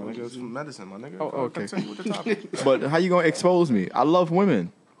is this? it? My nigga. It's medicine, my nigga. Oh, okay. Continue with the topic. But how you gonna expose me? I love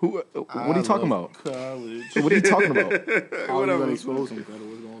women. Who? What are you talking about? College. What are you talking about? How you gonna expose him? What's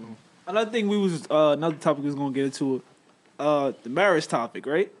going on? Another thing we was another topic we was gonna get into the marriage topic,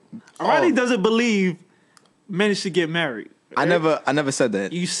 right? Ronnie doesn't believe men should get married. I never said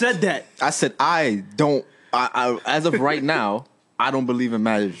that. You said that. I said I don't. I as of right now, I don't believe in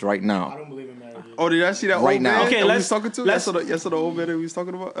marriage right now. don't believe in marriage. Oh, did I see that Right old now. man Okay, that we let's- was talking to? let's- Yes, the old man that we was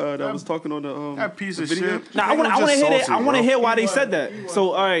talking about. That was talking on the That piece of video. shit. Now I want to hear that. I want to hear why they said that.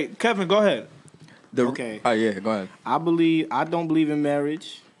 So all right, Kevin, go ahead. Okay. Oh yeah, go ahead. I don't believe in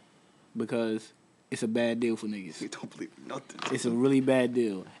marriage because it's a bad deal for niggas. We don't believe nothing. It's a really bad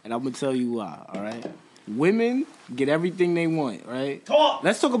deal, and I'm gonna tell you why. All right, women get everything they want. Right?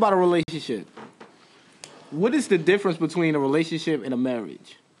 Let's talk about a relationship. What is the difference between a relationship and a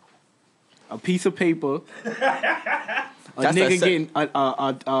marriage? A piece of paper. A That's nigga that getting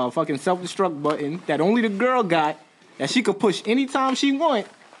a fucking self-destruct button that only the girl got that she could push anytime she want,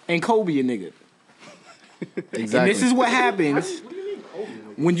 and Kobe a nigga. Exactly. And this is what happens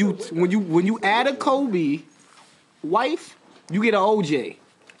when you add a Kobe wife, you get an OJ.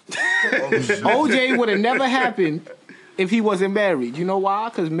 OJ would have never happened if he wasn't married. You know why?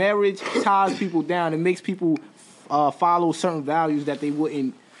 Because marriage ties people down and makes people follow certain values that they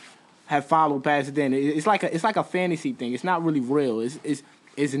wouldn't have followed past then. It's like a fantasy thing. It's not really real.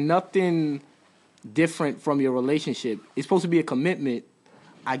 It's nothing different from your relationship. It's supposed to be a commitment.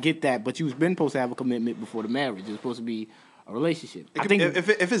 I get that, but you've been supposed to have a commitment before the marriage. It's supposed to be a relationship. I think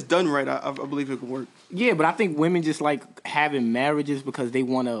if it's done right, I believe it can work. yeah, but I think women just like having marriages because they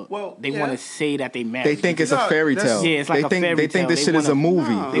wanna Well, they yeah. wanna say that they married. They think it's a fairy tale. Yeah, it's like they a think fairy they think tale. this They shit is a wanna-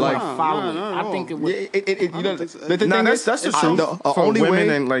 movie. Nah, they like wanna follow no, it. I think it yeah, would. you know, think so. the thing Nah, is, that's the I- truth. the For only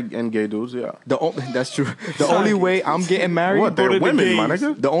women way, and gay dudes, yeah. that's true. The only way I'm getting married, What? They're women, my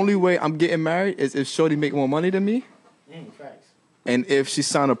nigga. the only way I'm getting married is if Shorty make more money than me, and if she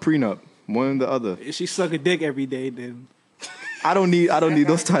sign a prenup, one or the other. If she suck a dick every day, then I don't need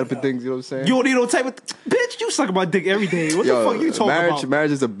those type of things. You know what I'm saying? you don't need no type of bitch. You suck my dick every day. What the fuck you talking about?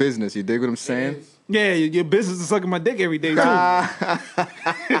 Marriage is a business. You dig what I'm saying? Yeah, your business is sucking my dick every day too.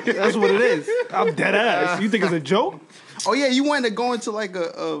 That's what it is. I'm dead ass. You think it's a joke? Oh yeah, you wanted to go into like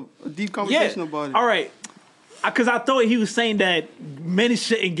a deep conversation about it. All right. Because I thought he was saying that men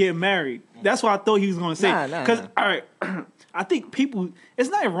shouldn't get married. That's what I thought he was going to say. Nah. Because, all right, I think people, it's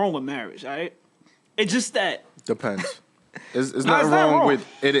nothing wrong with marriage, all right? It's just that, Depends. It's Nah, nothing it's not wrong wrong. with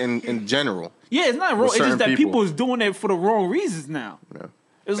it in general. yeah, it's not wrong. With It's just certain that people people. is doing it for the wrong reasons now. Yeah.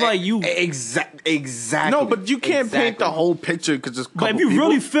 It's like you, Exactly. No, but you can't paint the whole picture because just. but if you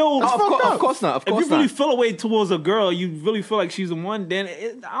really feel, Of course not. Of if course you really not. feel a way towards a girl, you really feel like she's the one, then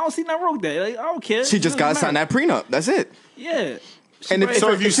I don't see nothing wrong with that. Like, I don't care. She just got to sign that prenup. That's it. Yeah. And if,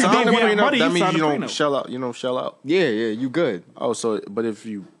 So if you If you sign don't the have prenup, money, that you means sign you the don't prenup. shell out. You don't shell out. yeah, you good. Oh, so but if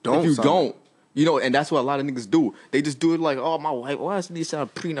you don't, If you sign don't, you know, and that's what a lot of niggas do. They just do it like, oh, my wife, why does she sign a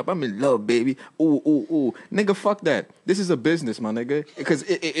prenup? I'm in love, baby. Ooh. Nigga, fuck that. This is a business, my nigga. Because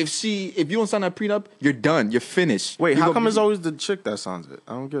if you don't sign that prenup, you're done. You're finished. Wait, You how go- come it's always the chick that signs it?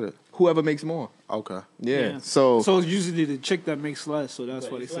 I don't get it. whoever makes more? Okay. Yeah. So it's usually the chick that makes less, so that's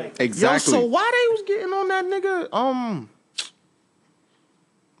what they say. exactly. Yo, so why they was getting on that nigga?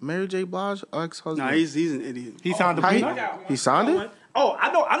 Mary J. Blige, ex-husband. Nah, he's an idiot. He signed the How he, prenup. he signed it? Oh,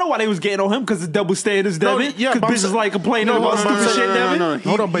 I know why they was getting on him because the double standards, No, Devin. yeah, Because but I'm bitches saying- like complaining No, about no, stupid no, shit, Devin. No.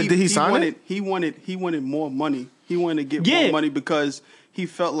 Hold on, but did he sign wanted, it? He wanted more money. He wanted to get Yeah. more money because he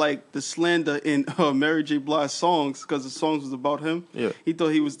felt like the slander in Mary J. Blige's songs, because the songs was about him. Yeah. He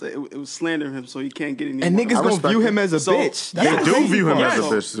thought it was slandering him, so he can't get any And more. niggas I gonna respect view it. him as a So- bitch. They That's do crazy. view him Yes. as a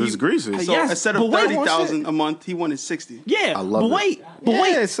bitch. It's greasy. So Yes, instead but of wait, 30,000 a month, he wanted 60. Yeah, I love but it. wait,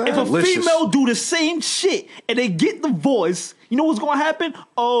 Yeah, son. if a Delicious. female do the same shit and they get the voice, you know what's gonna happen?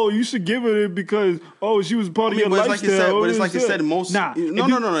 Oh, you should give it because she was part of your but it's lifestyle. like you said- but it's like you said, most- Nah, No, if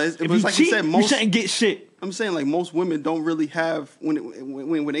you- no. If But you it's like you cheat, said, you most- shouldn't get shit. I'm saying like most women don't really have when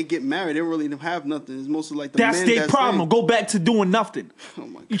they get married, they don't really have nothing. It's mostly like the That's men their problem. in. Go back to doing nothing. Oh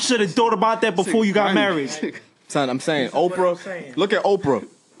my You should have thought about that before you got married. Son, I'm saying Oprah. Look at Oprah.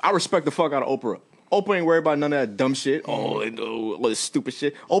 I respect the fuck out of Oprah. Oprah ain't worried about none of that dumb shit. All this stupid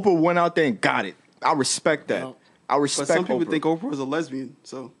shit. Oprah went out there and got it. I respect that. I But respect some people Oprah. think Oprah was a lesbian,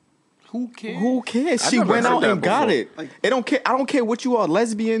 so Who cares? Who cares? I She never went heard out that and got before. it. It don't care. I don't care what you are,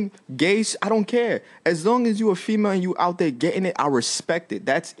 lesbian, gay. I don't care. As long as you a female and you out there getting it, I respect it.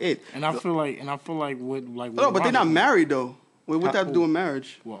 That's it. And I feel like with No, but they're not married though. What that have to do with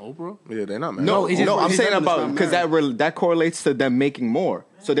marriage? What, Oprah? Yeah, they're not married. No, it's just- no, I'm it's saying just about not because that correlates to them making more,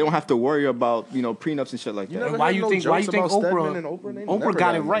 so they don't have to worry about prenups and shit like that. And why you think Oprah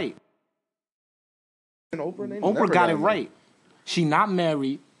got it right? Oprah got it right. She not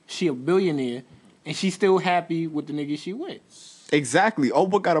married. She a billionaire, and she's still happy with the nigga she with. Exactly.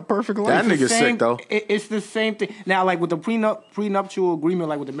 Oprah got a perfect life. That nigga's sick though. It's the same thing. Now, like with the prenuptial agreement,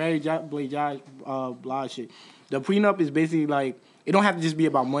 like with the Mary J. Blige shit, the prenup is basically like it don't have to just be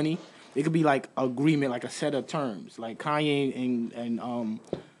about money. It could be like agreement, like a set of terms. Like Kanye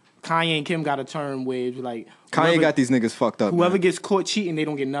and Kim got a term where it's like Kanye got these niggas fucked up. whoever man. gets caught cheating, they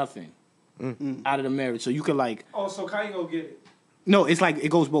don't get nothing out of the marriage. So you could like Oh, so Kanye go get it. no, it's like it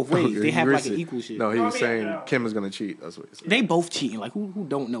goes both ways. Okay, They have like an Rissy. equal shit. No, he was saying yeah. Kim is gonna cheat. That's what he said. They both cheating. Like who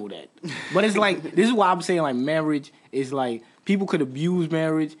don't know that? But it's like this is why I'm saying like marriage is like people could abuse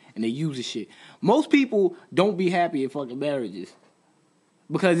marriage and they use the shit. Most people don't be happy in fucking marriages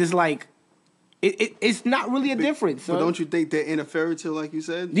because it's like it's not really a difference. But son. don't you think they're in a fairy tale, like you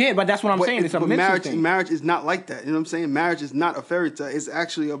said? Yeah, but that's what I'm saying. It's a mental marriage. thing. Marriage is not like that. You know what I'm saying? Marriage is not a fairy tale. It's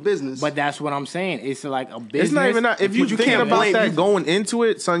actually a business. But that's what I'm saying. It's like a business. It's not even that. If you you thinking can't about blame- that going into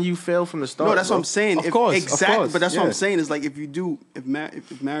it, son, you fail from the start. no, that's bro. what I'm saying. Of course, exactly. But that's what yeah. I'm saying is like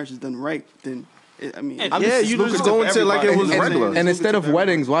if marriage is done right, then Yeah, you just go into it like it was regular. And instead of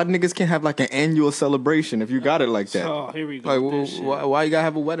weddings, why niggas can't have like an annual celebration if you got it like that? Oh, here we go. Like, This shit. why you gotta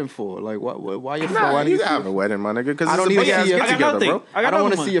have a wedding for? Like, why you? Nah, why you niggas- gotta have a wedding, my nigga. Because I don't it's a even big ass see it. get I got together, nothing. bro. I got I don't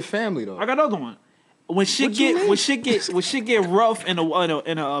want to another see one. your family though. I got another one. When shit get rough in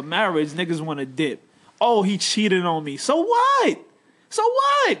a marriage, niggas want to dip. Oh, he cheated on me. So what? So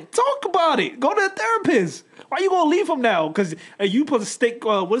what? Talk about it. Go to a therapist. Why you gonna leave him now? Because you put a stick.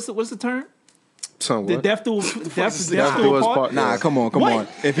 What's the term? Son, The what? death do Death do do us a part. part. Nah, come on. What?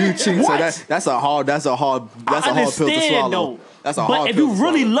 If you cheat, so What? that's a hard pill to swallow. Though. That's a but hard if pill you to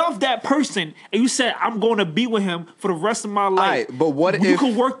really swallow. love that person and you said I'm going to be with him for the rest of my life, Alright, but what you if-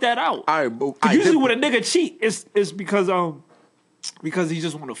 can work that out? Alright, but 'Cause usually when a nigga cheat, it's because he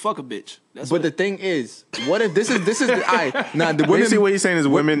just want to fuck a bitch. That's But what the thing is, what if this is nah the women Basically, what he's saying is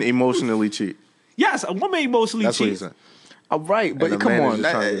women emotionally cheat. yes, a woman emotionally That's what he's cheats. saying. all right, but And the come man is on.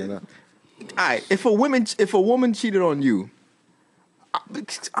 just trying to get it out. Alright, if a woman cheated on you,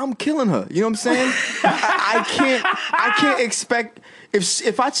 I'm killing her. You know what I'm saying? I can't expect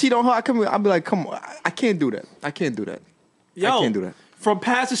if I cheat on her, I'll be like, come on, I can't do that. I can't do that. Yo, I can't do that. From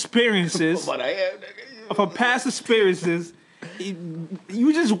past experiences,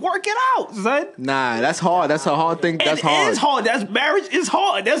 you just work it out, son. Nah, that's hard. That's a hard thing. That's It hard. is hard. That's marriage is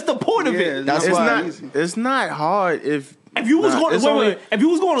hard. That's the point of it. That's It's why. it's not hard if If you was going it's to only- if you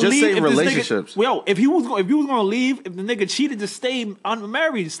was going to just leave, say if relationships. This nigga, well, if you was going to leave, if the nigga cheated, just stay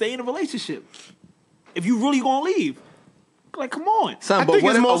unmarried, stay in a relationship. If you really going to leave, like, come on. Son, I but think what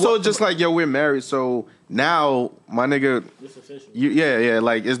it's if- more so what- just like, yo, we're married, so now my nigga,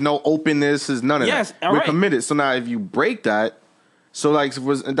 like, there's no openness, there's none of Yes, that. all We're right. committed. So now if you break that, so like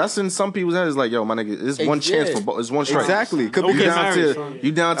that's in some people's head is like, yo, my nigga, it's one chance for both. It's one strike. Exactly. Could Don't be get You down married, to son.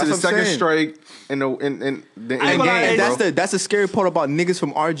 you down to the That's what I'm second saying. strike in the ain't And gonna lie, gang, it's- that's the scary part about niggas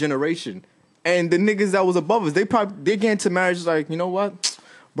from our generation. And the niggas that was above us, they get into marriage like, you know what?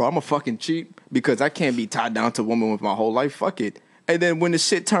 Bro, I'm a fucking cheat because I can't be tied down to a woman with my whole life. Fuck it. And then when the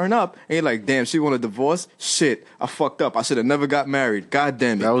shit turn up, and you're like, damn, she want a divorce? Shit, I fucked up. I should have never got married. God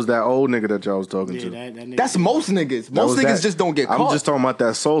damn it. That was that old nigga that y'all was talking Yeah, to. that nigga. That's most niggas. That Most was niggas that- just don't get I'm caught. just talking about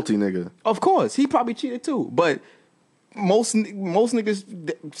that salty nigga. Of course, he probably cheated too. But most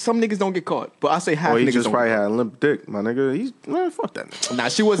niggas, some niggas don't get caught. But I say half Or he niggas just don't. probably had a limp dick, my nigga. Fuck that nigga. Nah,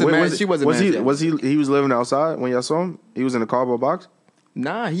 she wasn't Wait, married. She wasn't married. yet. Was he was living outside when y'all saw him? He was in a cardboard box?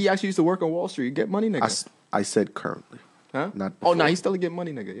 Nah, he actually used to work on Wall Street, get money, nigga. I said currently. Huh? Not Oh, nah, before. he still get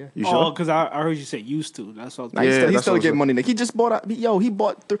money, nigga. Yeah. You Oh, sure? because I heard you say used to. That's all. Nah, Yeah, he that's still what get I'm money, nigga. He just bought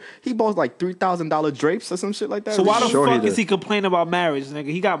he bought like $3,000 drapes or some shit like that. So why the Sure he fuck did. is he complaining about marriage, nigga?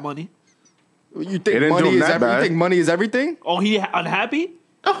 He got money. you It think didn't do money him is that bad. you think money is everything? Oh, he unhappy?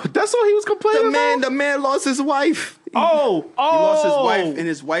 Oh, that's all he was complaining The man lost his wife. Oh, He lost his wife, and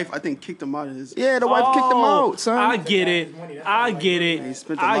his wife, I think, kicked him out of his. Yeah, the wife kicked him out, son. I get it. I get it. He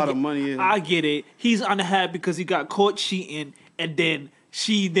spent a lot of money, yeah. I get it. He's unhappy because he got caught cheating, and then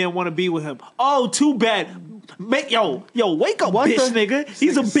she didn't want to be with him. Oh, too bad. Wake up, What bitch, the- nigga.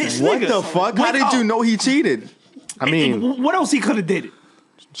 He's a bitch, What nigga. the fuck? How Wake did up. you know he cheated? I mean, What else he could have did it?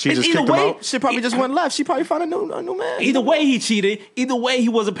 She just either kicked him way- out. She probably just went left. She probably found a new man. Either way, he cheated. Either way, he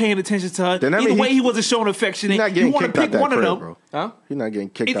wasn't paying attention to her. Then, I Either mean, way, he wasn't showing affection. He's not You getting want to kicked out pick that one crib, of them, bro. huh? He's not getting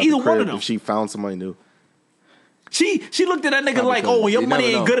kicked It's out either the one of crib them. if she found somebody new. She looked at that nigga like, because oh, your you money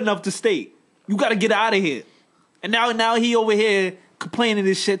never ain't know. good enough to stay. You got to get out of here. And now he over here complaining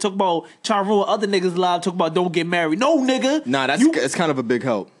this shit. Talk about trying to ruin other niggas' lives. Talk about don't get married. No, nigga. Nah, it's kind of a big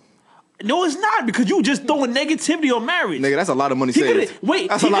help. No, it's not because you just throwing negativity on marriage. Nigga, that's a lot of money He saved. could've- wait,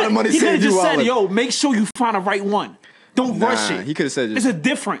 that's he a lot of could- money He could saved. have You just said, wildin'. yo, make sure you find the right one. Don't rush Nah, it. he could have said It's a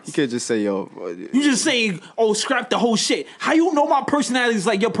difference. He could just say, yo. You just say, oh, scrap the whole shit. How you know my personality is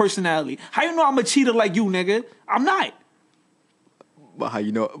like your personality? How you know I'm a cheater like you, nigga? I'm not. But how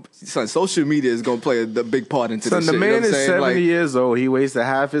you know? Son, social media is gonna play a big part into Son, this the shit. man you know what I'm is saying? 70 Like, years old. He wasted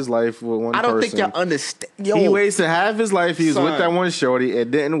half his life with one person. I don't think y'all understand. Yo, He wasted half his life. He was Son. with that one shorty.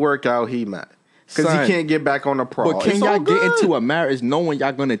 It didn't work out. He mad. Because Son. he can't get back on the pro. But can It's all y'all get good. into a marriage knowing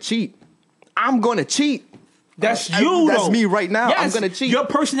y'all gonna cheat? I'm gonna cheat. That's you, That's though. me right now. I'm Yes, gonna cheat. Your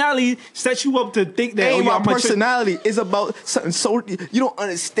personality sets you up to think that. Ain't oh, my I'm a personality is about something so you don't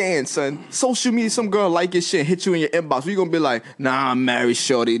understand, son. Social media, some girl like your shit, hit you in your inbox. You gonna be like, nah, I'm married,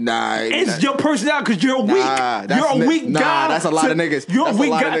 shorty. Nah, It's your personality because you're weak. Nah, that's You're a ni- weak nah, guy. that's a lot of niggas. You're That's a a weak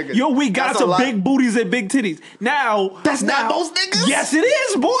lot of guy. niggas. You're a weak guy That's to a lot- big booties and big titties. Now That's not now- most niggas? Yes, it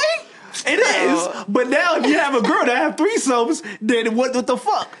is, boy. It is. But now if you have a girl that have threesomes, then what the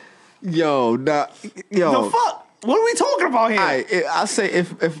fuck? yo, nah, yo. The fuck? What are we talking about here? I say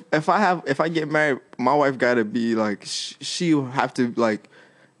if I get married, my wife gotta be like she'll have to like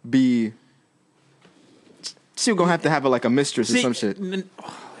be. She's gonna have to have like a mistress or some shit.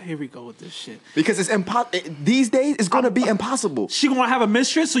 Here we go with this shit. Because it's these days it's gonna be impossible. She gonna have a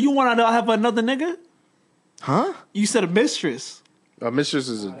mistress, so you want to have another nigga? Huh? You said a mistress. A mistress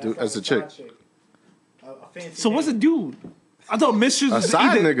is a chick. So what's a dude? I thought mistress A was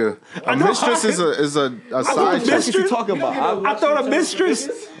side either, nigga. A mistress is a I thought side chick. mistress. talking about? I thought a mistress.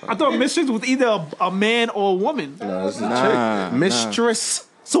 I thought mistress was either a man or a woman. No, it's a Nah, chick. Mistress.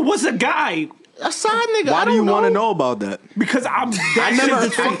 So what's a guy? A side nigga. Why I do you don't want to know about that? Because I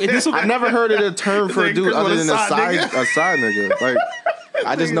never heard of the term for a dude other than a side nigga. Like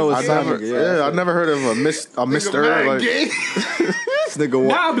I just know it's I never, nigga. I never heard of a mister. Like, This nigga want.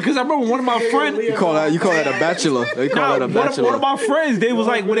 Nah, because I remember one of my friends. You call that a bachelor. They call that a bachelor. One of my friends, they was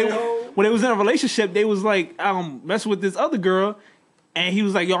like when they was in a relationship, they was like messing with this other girl, and he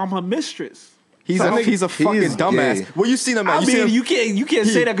was like, "Yo, I'm her mistress." He's a fucking He's dumbass. gay. Well, you seen him, man. I You seen mean, him? you can't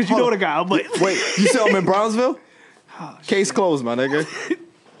say that because you know hold the guy, but Wait, you saw him in Brownsville? Case closed, my nigga.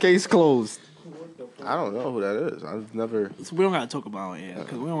 Case closed. I don't know who that is. I've never. So we don't gotta talk about it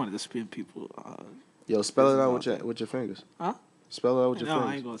because we don't want to spin people. Yo, spell it out with your fingers. Huh? Spell it out with your No, I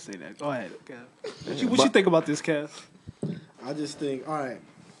fingers. ain't gonna say that. Go ahead, Kev. What you think about this, Kev? I just think, all right,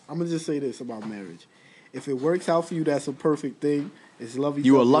 I'm gonna just say this about marriage. If it works out for you, that's a perfect thing. It's lovely.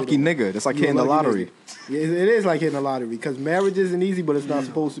 You a lucky nigga. That's like You a hitting the lucky lottery. nigga. Yeah, it is like hitting the lottery because marriage isn't easy, but it's not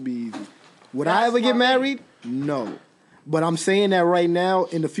supposed to be easy. Would I ever get married? No. But I'm saying that right now.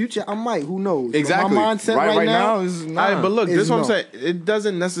 In the future, I might. Who knows? But Exactly. my mindset right now is All right, but look, this Is is what I'm no. saying. It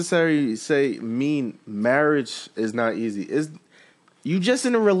doesn't necessarily mean marriage is not easy. It's you just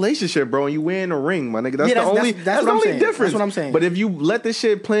in a relationship, bro, and you wearing a ring, my nigga. That's Yeah, the only that's that's what the I'm only saying. difference. That's what I'm saying. But if you let this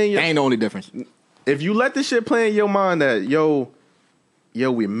shit play in That your ain't the only difference. if you let this shit play in your mind that yo,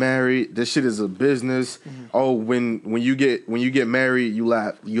 we married. This shit is a business. Oh, when you get married,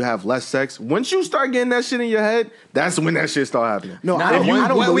 you have less sex. Once you start getting that shit in your head, that's when that shit start happening. No, Nah, I don't, I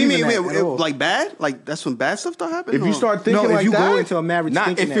don't what we believe mean, in that at all. like bad, like that's when bad stuff start happening. If you Or- start thinking No, if like you that, go into a marriage Not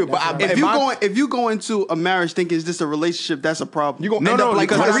thinking if you- that, but that's I- what if I'm you saying. if you go into a marriage thinking it's just a relationship, that's a problem. You gonna No, end no, up like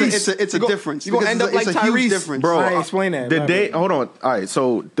because Tyrese. it's a You gon- difference. You gonna Because end up like it's a huge Tyrese, difference. bro. All right, explain that. The Right, day, right. hold on. All right,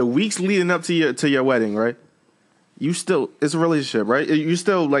 so the weeks leading up to your wedding, right? You still, it's a relationship, right? You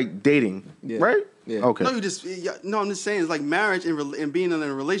still like dating, Yeah. right? Yeah. Okay. No, I'm just saying it's like marriage and being in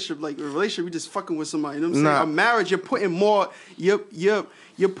a relationship. Like a relationship, you just fucking with somebody. You know what I'm saying? Nah. A marriage, you're putting more. You're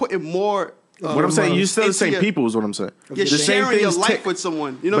putting more. What I'm saying, you still the into same your- people is what I'm saying. You're The same sharing your things life tick. with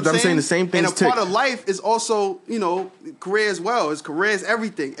someone. You know But what I'm I'm saying the same things And a part tick. of life is also, career as well. It's career is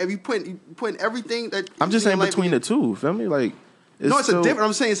everything. If you putting everything that I'm just in saying your life- between the two. Feel me? Like, No, it's still- a different.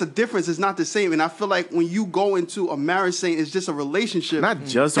 I'm saying it's a difference. It's not the same. And I feel like when you go into a marriage saying it's just a relationship, Not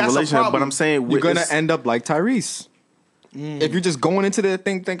just a that's relationship, but problem. I'm saying You're gonna it's- end up like Tyrese. If you're just going into the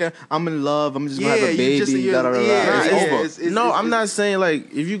thing thinking I'm in love, I'm just gonna have a baby. you're da, da, da, da, yeah, it's yeah, over. No, I'm not saying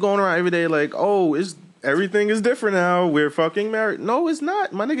like if you going around every day like, oh, it's everything is different now. We're fucking married. No, it's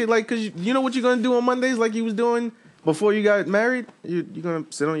not, my nigga. Like, cause you know what you're gonna do on Mondays, like you was doing before you got married. You're gonna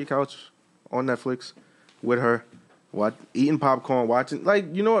sit on your couch on Netflix with her, What eating popcorn, watching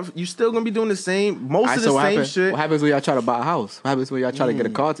you know what? You still gonna be doing the same most of the same shit. What happens when y'all try to buy a house? What happens when y'all try to get a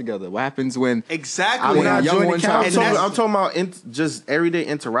car together? What happens when exactly? when a young one try I'm talking about just everyday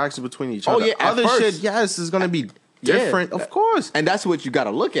interactions between each other. Oh yeah, other shit, yes, is gonna be different, of course. And that's what you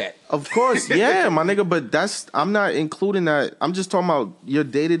gotta look at. Of course, yeah, my nigga. But I'm not including that. I'm just talking about your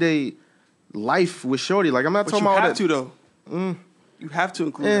day-to-day life with shorty. Like I'm not talking about you have to though. You have to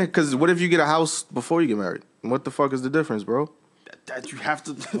include. Yeah, because what if you get a house before you get married? What the fuck is the difference, bro? That you have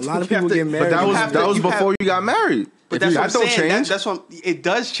to. A lot of people get married. But that was before you got married. But that's what I'm saying. That's what it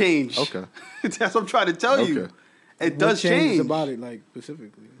does change. Okay, that's what I'm trying to tell you. It does change about it, like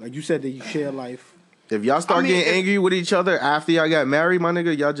specifically. Like you said that you share life. If y'all start getting angry with each other after y'all got married, my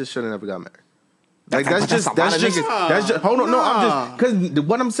nigga, y'all just should have never got married. Like that's just hold on, no, I'm just because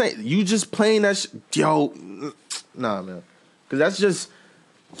what I'm saying, you just playing that yo, nah, man, because that's just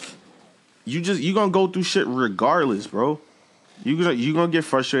you gonna go through shit regardless, bro. You gonna get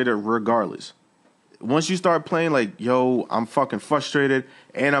frustrated regardless. Once you start playing like, yo, I'm fucking frustrated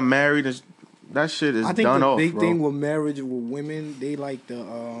and I'm married, that shit is done off, bro. I think the big thing with marriage with women, they like the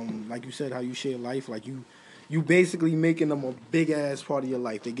like you said, how you share life, like you basically making them a big ass part of your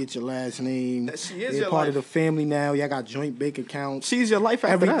life. They get your last name. They're part of the family now. Y'all got joint bank accounts. She's your life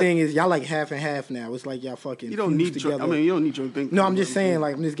after Everything that. is y'all like half and half now. It's like y'all fucking. You don't need together. you don't need joint bank. No, I'm just saying.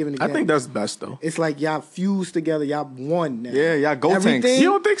 Like I'm just giving. I think that's best though. It's like y'all fused together. Y'all one now. Yeah, y'all gold tanks. You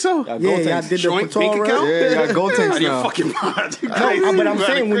don't think so? Y'all did the joint bank account. Yeah, y'all gold tanks now. Fucking mind. No, but I'm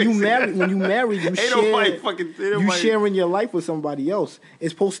saying when you marry, you share. Sharing your life with somebody else.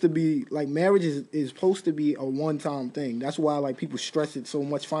 It's supposed to be like marriage is supposed to be a one time thing. That's why like people stress it so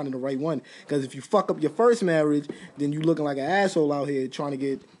much finding the right one. Because if you fuck up your first marriage, then you looking like an asshole out here trying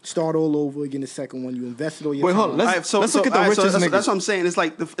to start all over again. The second one, you invested all your time. Hold on. Let's look at the richest niggas. That's what I'm saying. It's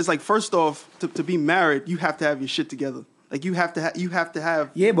like first off, to be married, you have to have your shit together. Like you have to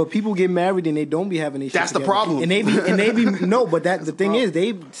have. Yeah, but people get married and they don't be having their shit That's the together. problem. And they be no, but the thing is,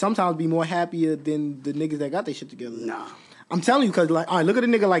 they sometimes be more happier than the niggas that got their shit together. Nah, I'm telling you, cause like, all right, look at a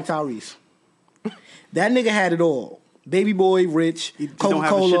nigga like Tyrese. That nigga had it all. Baby boy, rich,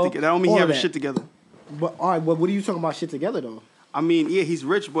 Coca-Cola. That don't mean he have his shit together. But all right, but what are you talking about shit together though? I mean, yeah, he's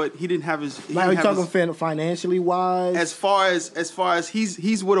rich, but he didn't have his. Like, are you talking financially wise? As far as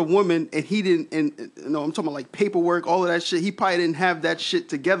he's with a woman and he didn't, and I'm talking about like paperwork, all of that shit. He probably didn't have that shit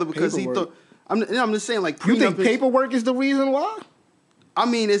together because he thought. I'm just saying, like, you think paperwork is the reason why? I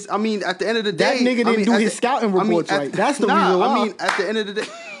mean, at the end of the day, that nigga didn't do his scouting reports right. That's the reason why. I mean, at the end of the day.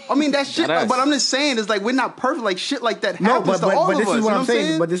 I mean, that shit, but I'm just saying, it's like, we're not perfect. Like, shit like that happens to all of us. This is what I'm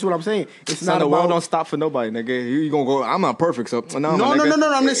saying. But this is what I'm saying. It's not the about... world don't stop for nobody, nigga. You gonna go, I'm not perfect, so... No,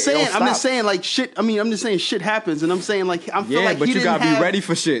 I'm just saying, like, shit, I mean, I'm just saying shit happens, and I'm saying, like, I feel like but he you didn't gotta be ready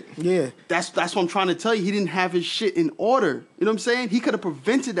for shit. Yeah. That's what I'm trying to tell you. He didn't have his shit in order. You know what I'm saying? He could have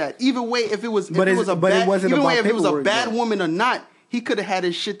prevented that. Either way, if it was a bad woman or not, he could have had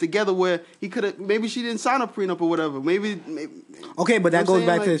his shit together where he could have, maybe she didn't sign a prenup or whatever. Maybe okay, but that goes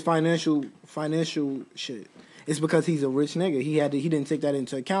back to his financial shit. It's because he's a rich nigga. He didn't take that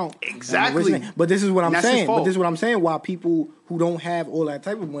into account. Exactly. But this is what I'm saying. Why people who don't have all that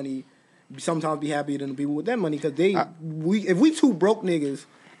type of money sometimes be happier than the people with that money. Because if we two broke niggas,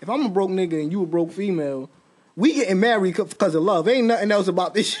 if I'm a broke nigga and you a broke female, we getting married because of love. Ain't nothing else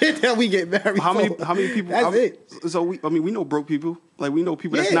about this shit that we get married. How many people? That's it. So we know broke people. Like, we know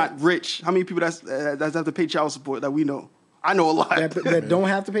people that's not rich. How many people that have to pay child support that we know? I know a lot. That don't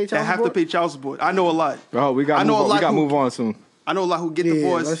have to pay child support? That have to pay child support. I know a lot. Bro, we got to move on soon. I know a lot who get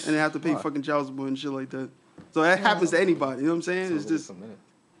divorced and they have to pay fucking child support and shit like that. So that happens to anybody. You know what I'm saying? It's just...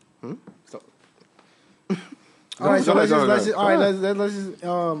 All right, so let's just...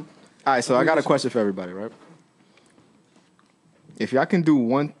 All right, so I got a question for everybody, right? If y'all can do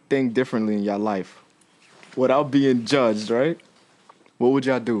one thing differently in your life without being judged, right? What would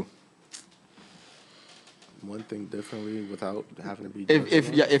y'all do? One thing differently without having to be judged.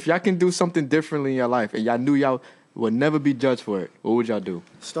 If y'all can do something differently in your life and y'all knew y'all would never be judged for it, what would y'all do?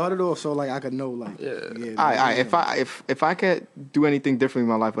 Start it off so like I could know, like all right. If I can't do anything differently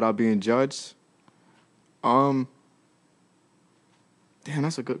in my life without being judged, damn,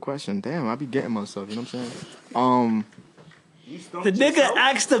 that's a good question. Damn, I be getting myself. You know what I'm saying? The nigga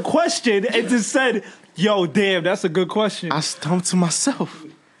asked the question and just said, "Yo, damn, that's a good question." I stumped to myself.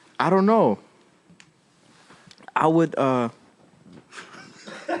 I don't know. I would I'd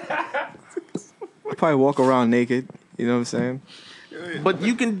probably walk around naked. You know what I'm saying? But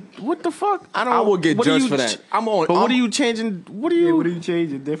you can. What the fuck? I will get judged for that. What are you changing? What are you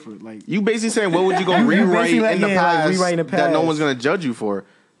changing different? Like, you basically saying, what would you go rewrite in the past that no one's gonna judge you for?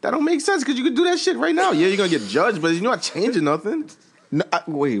 That don't make sense because you could do that shit right now. Yeah, you're gonna get judged, but you're not changing nothing. No,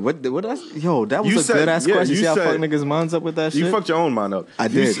 wait, what? Yo, that was You a said- good ass yeah, question. you See how said- fuck niggas' minds up with that shit? You fucked your own mind up. I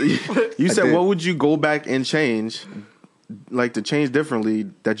did. You I said, did. what would you go back and change, like to change differently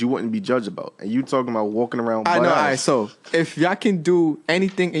that you wouldn't be judged about? And you talking about walking around. I know. butt All right, ass. so if y'all can do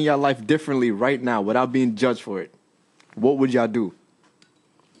anything in your life differently right now without being judged for it, what would y'all do?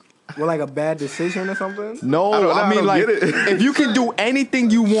 Well, like a bad decision or something? No, I mean don't like get it. if you can do anything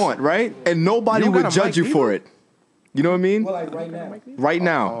you want, right, and nobody You don't would got a judge mic you for either? it. You know what I mean? Well, like right now. Right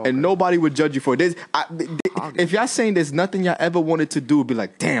now, and nobody would judge you for it. If y'all saying there's nothing y'all ever wanted to do, be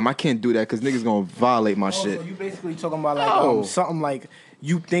like, damn, I can't do that because niggas gonna violate my shit. So you basically talking about like No. something like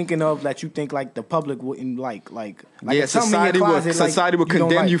you thinking of that you think like the public wouldn't like Yeah, something in your society would closet, like, society would you don't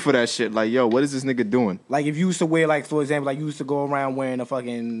condemn like. you for that shit. Like, yo, what is this nigga doing? Like if you used to wear like, for example, like you used to go around wearing a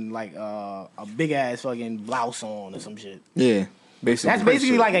fucking like a big ass fucking blouse on or some shit. Yeah, basically. That's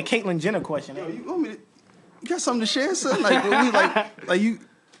basically like a Caitlyn Jenner question. Yo, you want me to, you got something to share, son? Like, what we like you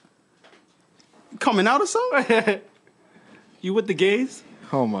coming out or something? You with the gays?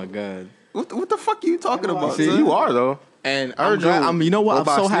 Oh my god. What the fuck are you talking about? See, son? you are though. And I I'm heard glad, you you know what? go I'm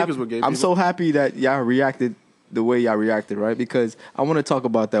buy so happy. sneakers with gay I'm people. so happy that y'all reacted the way y'all reacted, right? Because I want to talk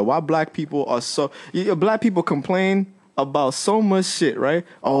about that. Why black people are so black people complain about so much shit, right?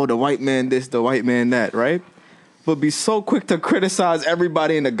 Oh, the white man this, the white man that, right? But be so quick to criticize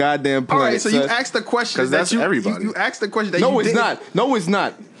everybody in the goddamn planet. All right, so you son. asked the question 'Cause that that's you, everybody. You asked the question that No, you it's didn't. not. No, it's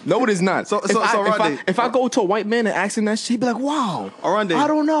not. No, it is not. So- if, so- I, so, if, I, Rondé- if I go to a white man and ask him that shit, he'd be like, wow. Rondé. I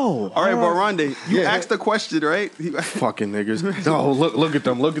don't know. All right, but Rondé, you Yeah. asked the question, right? Fucking niggas. No, look at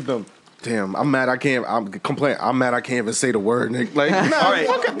them. Look at them. Damn, I'm mad. I'm mad. I can't even say the word, nigga. Like, nah, All right.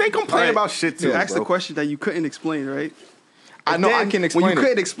 fuck it, they complain All right. about shit too. You asked bro. the question that you couldn't explain, right? I know I Then, can explain when you it.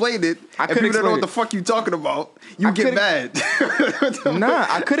 couldn't explain it, I if could people don't know explain what the it. fuck you talking about, you I get could've- mad. Nah,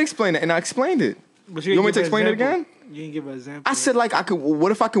 I could explain it, and I explained it. But You want me didn't to give explain an it again? example. You didn't give an example. I said like I could.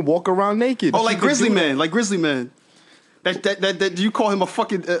 What if I can walk around naked? Oh, like You could Grizzly do Man, like Grizzly Man. That you call him a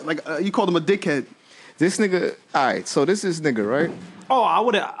fucking you called him a dickhead. that. This nigga. All right, so this is nigga, right? Oh, I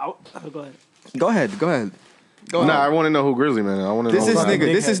would have. Go ahead. Go ahead. Go ahead. Go Nah, I ahead. want to know who Grizzly Man is. I want to know. This is who that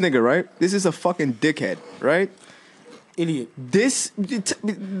nigga. This is nigga, right? This is a fucking dickhead, right? Idiot. This.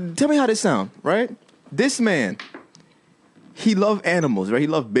 Tell me how this sound, right? This man. He loved animals, right? He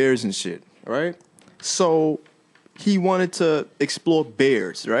loved bears and shit, right? So he wanted to explore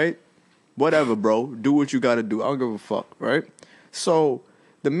bears, right? Whatever, bro. Do what you gotta do. I don't give a fuck, right? So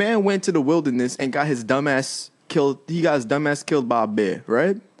the man went to the wilderness and got his dumbass killed. He got his dumbass killed by a bear,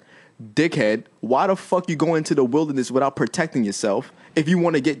 right? Dickhead, why the fuck you go into the wilderness without protecting yourself if you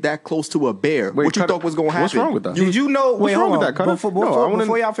want to get that close to a bear? Wait, what you Cutter, thought was going to happen? what's wrong with that? Did you know? Wait, wrong hold with on. that, Cutter?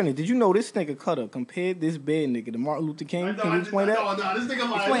 Before y'all finish, did you know this nigga Cutter compared this bear nigga to Martin Luther King? Can you explain that? No, this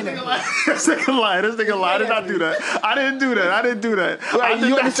nigga Explain that. This nigga lied. This nigga lied. I did not do that. I didn't do that. I didn't do that. I Right, did you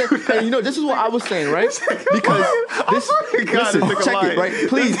not understand? do that. Hey, you know, this is what I was saying, right? Because this, swear to God, listen, this nigga check lying. it, right?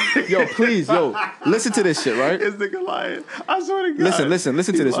 Please, yo, listen to this shit, right? This nigga lying. I swear to God. Listen to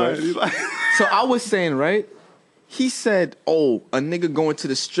He's this, lying. right? He's lying. So I was saying, right? He said, "Oh, a nigga going to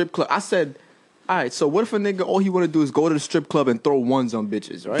the strip club." I said, "All right, so what if a nigga all he want to do is go to the strip club and throw ones on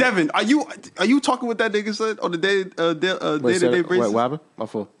bitches, right?" Devin, are you talking with that nigga said on the day Wait, to day wait, basis? what happened? My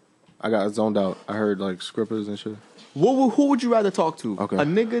fault. I got zoned out. I heard like scrippers and shit. Who would you rather talk to? Okay. A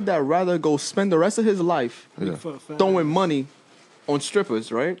nigga that rather go spend the rest of his life Yeah. throwing money on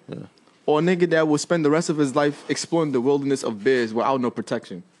strippers, right? Yeah. Or a nigga that will spend the rest of his life exploring the wilderness of bears without no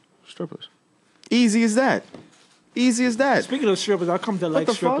protection. Strippers. Easy as that. Easy as that. Speaking of strippers, I come to like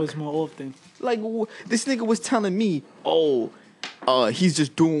the fuck? strippers more often. Like this nigga was telling me, he's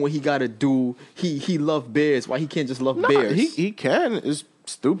just doing what he gotta do. He love bears. Why he can't just love bears? He can. It's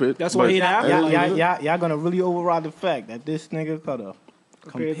stupid. That's why but- he have Y'all gonna really override the fact that this nigga Cutter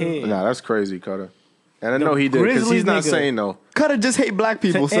compared. Nah, that's crazy, Cutter. And I know he did because Grizzly he's not nigga. saying no. Cutter just hate black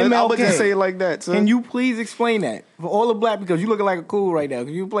people, To son. I would MLK. just say it like that, son. Can you please explain that for all the black? Because you looking like a cool right now.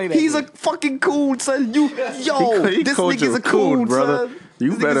 Can you play that? He's a please? fucking coon, son. Yo, He this called nigga's you a coon, brother. son. You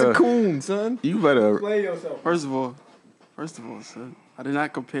This nigga's better. a coon, son. You better. Play yourself. First of all, son, I did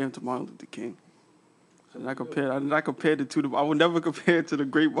not compare him to Martin Luther King. I did not compare the two. I would never compare it to the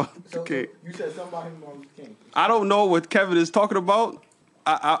great Martin Luther King. You said something about him, Martin Luther King. I don't know what Kevin is talking about.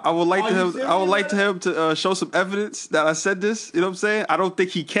 I would like to him. I would like to him to show some evidence that I said this. You know what I'm saying? I don't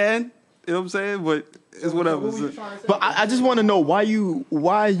think he can. You know what I'm saying? But it's whatever. son. But I just want to know why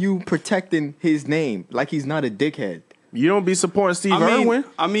you protecting his name like he's not a dickhead. You don't be supporting Steve Irwin.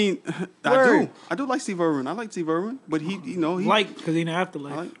 I mean, I Word. do. I do like Steve Irwin. I like Steve Irwin, but he. Like, because he in the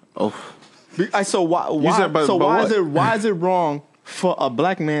afterlife. Oh, So why said, but why what? is it wrong for a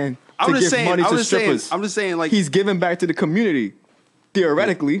black man I'm to just give saying. money I'm to just saying. strippers. I'm just saying. Like he's giving back to the community,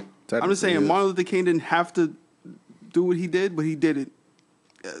 theoretically. I'm just saying, Martin Luther King didn't have to do what he did, but he did it.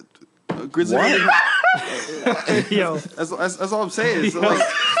 Grizzly. Yo, that's all I'm saying. So like,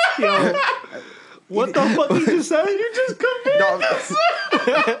 what the fuck you just said? You just convinced. no,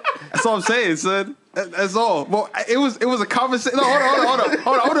 that's all I'm saying, son. That's all. Well, it was a conversation. No,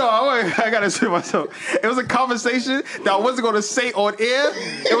 hold on. I gotta say myself. It was a conversation that I wasn't gonna say on air.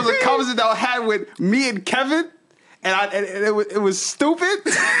 It was a conversation that I had with me and Kevin. And it was stupid.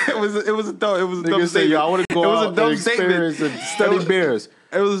 it was a dumb statement. Yo, I want to go it was out a dumb and experience statement. and study bears.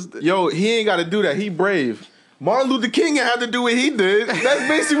 It was he ain't got to do that. He brave. Martin Luther King had to do what he did. That's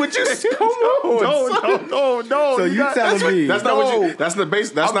basically what you said. Come on, no. So you telling me that's not what you? That's the base.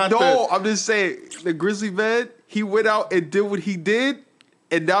 That's not. No, I'm just saying the Grizzly man. He went out and did what he did.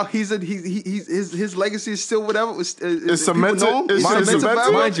 And now his legacy is still whatever. It's cemented. It's cemented forever.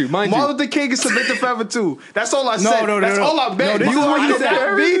 Mind you. Martin Luther King is cemented forever too. That's all I said. That's all I meant. No, this is what you said.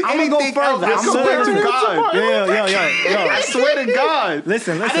 I'm gonna go further. I swear to God. Yo. I swear to God.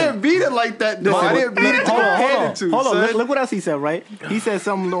 Listen. I didn't beat it like that. No, I didn't beat it to compare it to. Hold on. Look what else he said. Right? He said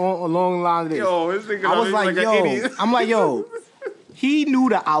something along the lines of this. Yo, this nigga I was like, an idiot. I'm like, yo. He knew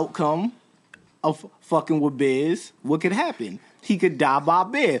the outcome of fucking with Biz. What could happen? He could die by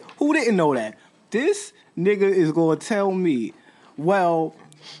bed. Who didn't know that? This nigga is going to tell me, well,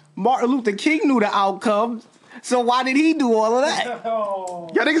 Martin Luther King knew the outcome, so why did he do all of that? Y'all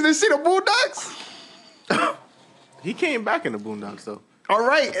niggas didn't see the Boondocks? He came back in the Boondocks though. All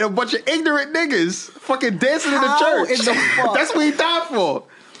right, and a bunch of ignorant niggas fucking dancing in the How church. in the fuck? That's what he died for.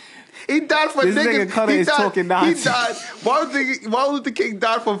 He died for This niggas. nigga Cutter is talking nonsense. He died. Martin Luther King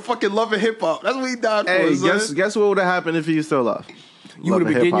died for fucking loving hip hop. That's what he died Hey, for. son. guess what would have happened if he was still alive? You would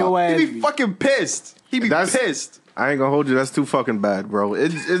have been getting your ass. He'd be fucking pissed. He'd be pissed. I ain't gonna hold you. That's too fucking bad, bro.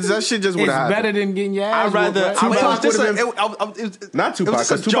 It's that shit just would It's have happened. better than getting your ass. Not Tupac,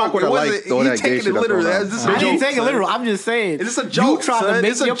 because Tupac would have liked all that gay shit. I didn't take it literal. I'm just saying. It's a joke. You tried to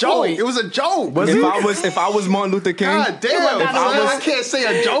make your point. It was a joke. If I was Martin Luther King, God damn, I can't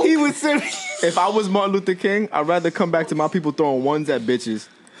say a joke. He was serious. If I was Martin Luther King, I'd rather come back to my people throwing ones at bitches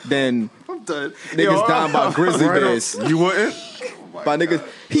than I'm done. niggas dying by grizzly bears. You wouldn't? By niggas,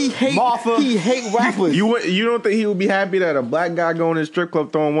 he hate rappers. You don't think he would be happy that a black guy going to a strip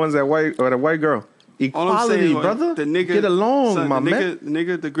club throwing ones at a white girl? Equality, brother. The nigga, get along, son, my man.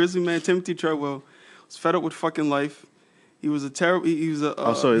 The grizzly man, Timothy Treadwell, was fed up with fucking life. He was a terrible. He was a.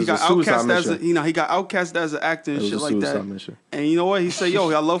 He got outcast as a. He got outcast as an actor and shit like that. Mission. And you know what? He said,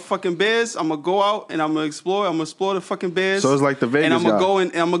 "Yo, I love fucking bears. I'm gonna go out and I'm gonna explore. I'm gonna explore the fucking bears. So it's like the Vegas and I'm gonna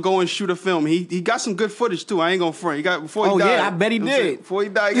guy. go and shoot a film. He got some good footage too. I ain't gonna front. He got before he died. Oh yeah, I bet he did. Before he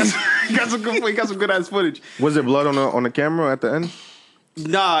died, he got some good ass footage. Was there blood on the camera at the end?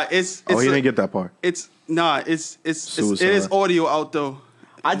 Nah, it's he didn't get that part. It is audio out though.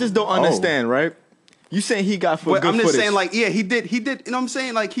 I just don't understand, right? You saying he got good I'm just footage? saying, like, yeah, he did. You know what I'm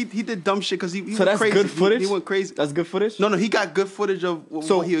saying? Like, he did dumb shit because he so went that's crazy. good footage. He went crazy. That's good footage. No, he got good footage of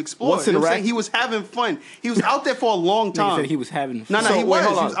what he explored. What's in you know what I'm Rack? saying? He was having fun. He was out there for a long time. He said he was having No, fun. he was.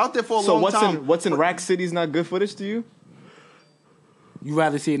 He was out there for a long time. So what's in Rack City is not good footage to you? You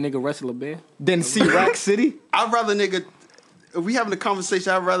rather see a nigga wrestle a bear than see Rack City? I'd rather nigga. If we having a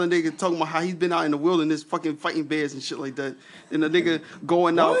conversation, I'd rather nigga talking about how he's been out in the wilderness fucking fighting bears and shit like that. And the nigga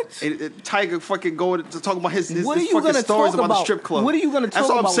going out and Tiger fucking going to talk about his fucking stories about the strip club. What are you gonna talk about? That's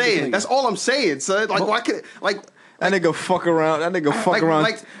all I'm saying. That's all I'm saying, son. Like, why can't that nigga fuck around. That nigga fuck around.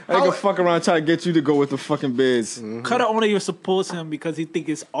 That nigga fuck around trying to get you to go with the fucking bears. Mm-hmm. Cutter only supports him because he think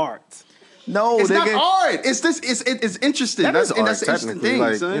it's art. No, it's nigga. not art. It's interesting. That's the interesting thing,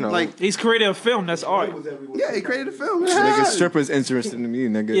 like, son. you know, like he's created a film. That's art. Yeah, he created a film. Nigga, strippers interesting to me,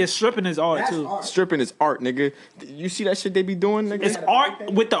 nigga. Yeah, stripping is art too. Stripping is art, nigga. You see that shit they be doing, nigga? It's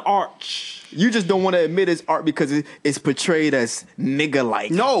art with the arch. You just don't want to admit it's art because it's portrayed as nigga like.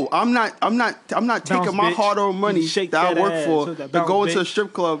 No, I'm not taking my hard-earned money that I work for to go into a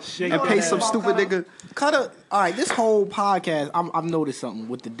strip club and pay some stupid nigga. Cutter. All right, this whole podcast, I've noticed something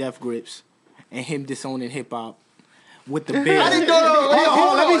with the Death Grips and him disowning hip hop with the bear. I didn't know.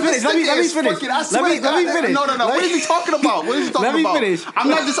 Let me finish. Let me finish. Let me finish. No. What is he talking about? Let me finish. I'm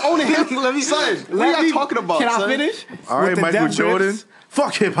not disowning him. Let me say. What are you talking about? Can I finish? All right, Michael Jordan.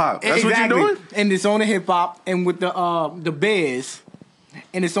 Fuck hip hop. That's what you're doing. And it's on the hip hop and with the bears.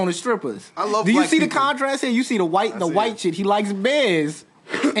 And it's on the strippers. I love. Do you black see people. the contrast here? You see the white shit. He likes bears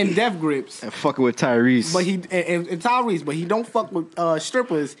and Death Grips. And fucking with Tyrese. But and Tyrese, but he don't fuck with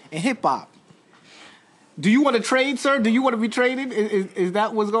strippers and hip hop. Do you want to trade, sir? Do you want to be traded? Is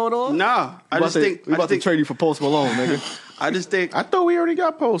that what's going on? Nah, I just think we about to trade you for Post Malone, nigga.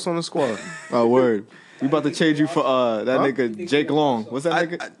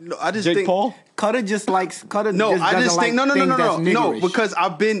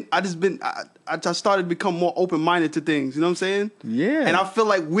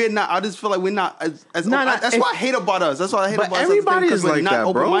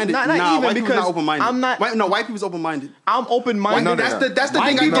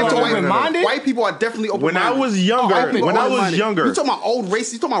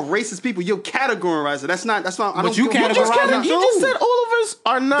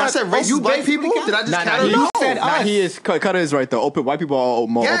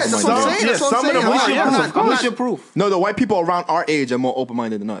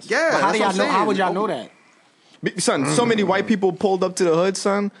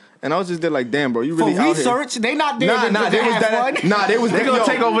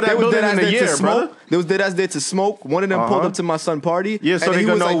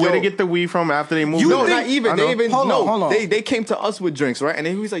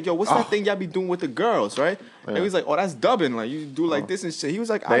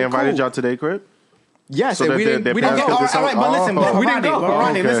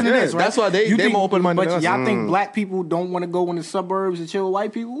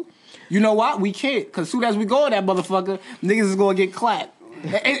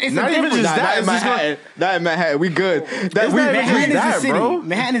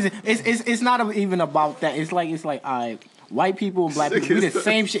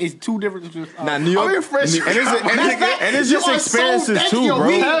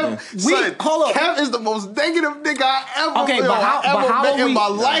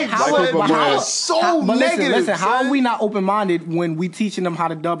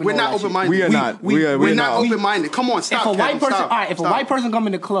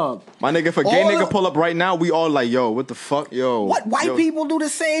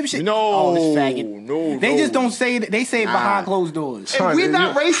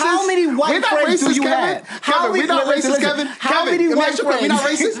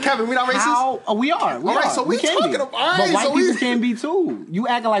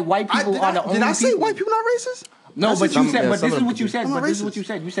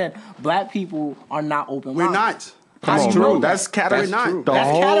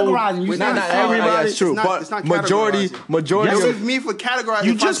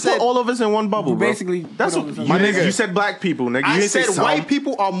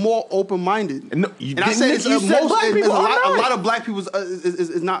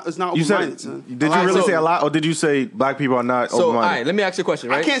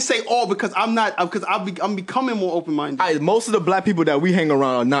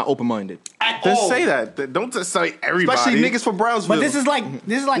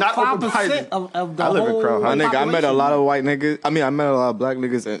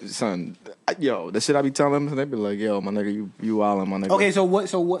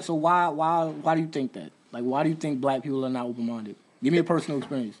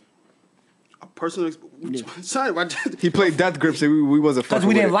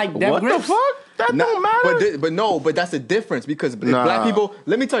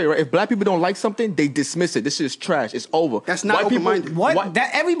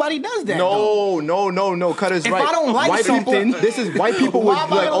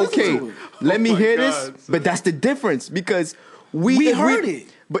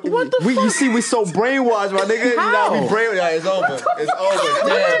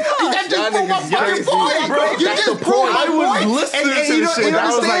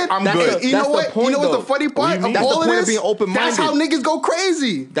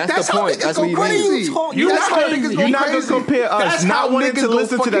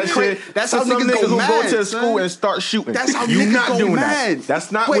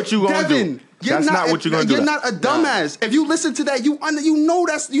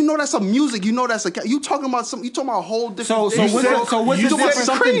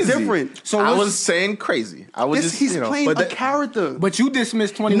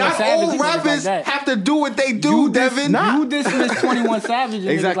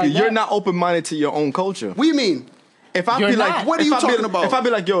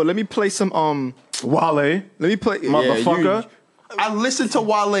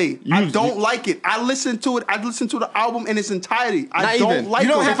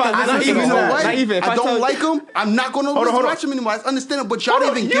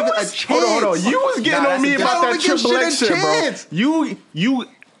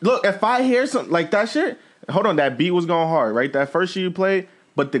 right? That first year you play,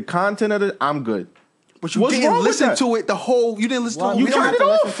 but the content of it, I'm good.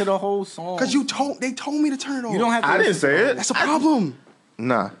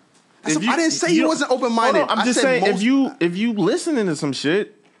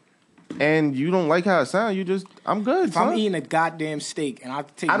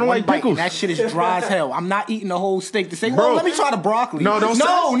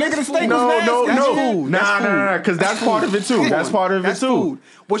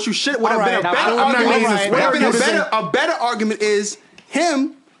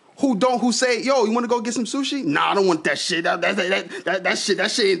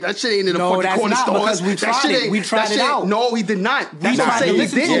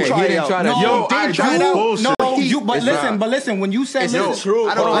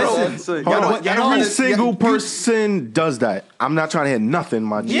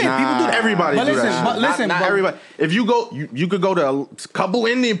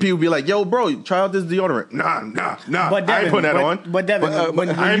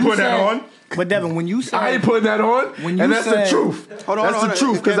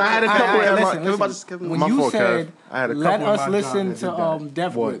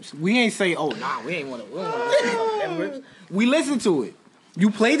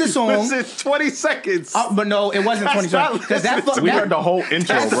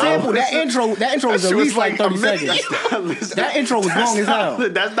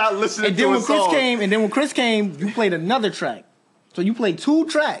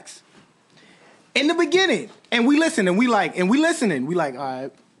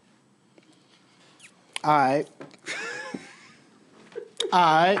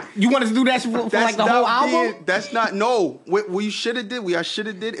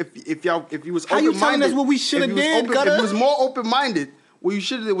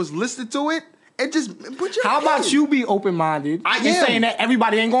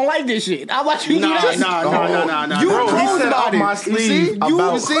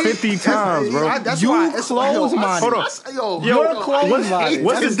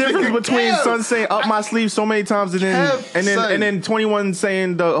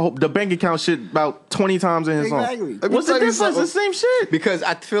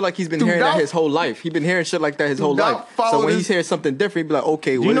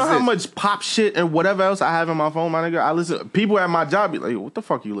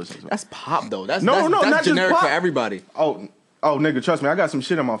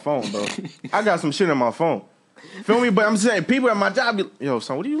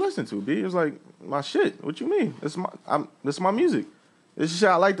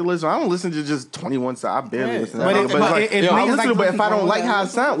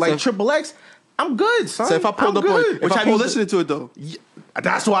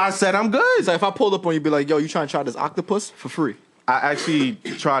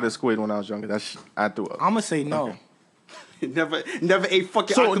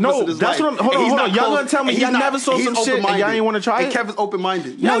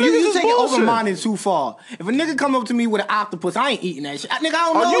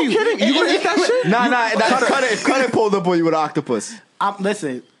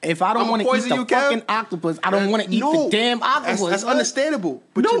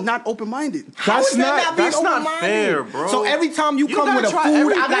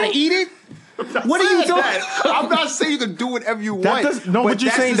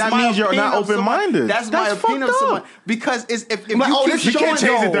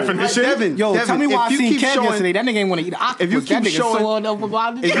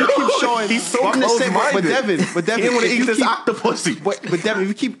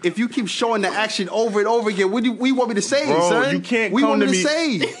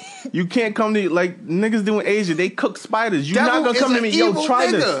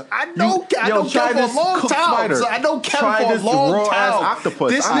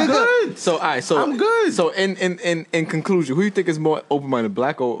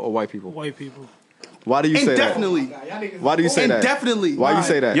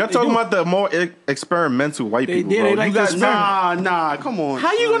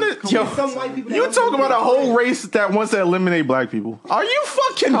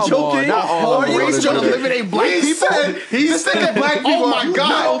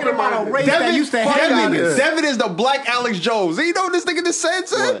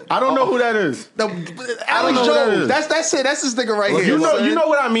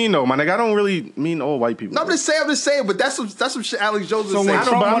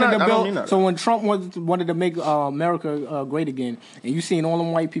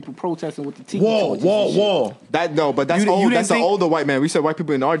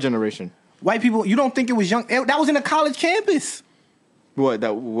 What What?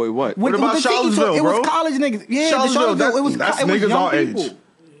 That wait, what? What about the ticket Charlottesville, tour, it bro? was college niggas. Yeah, Charlottesville, that's it was niggas young our people. age.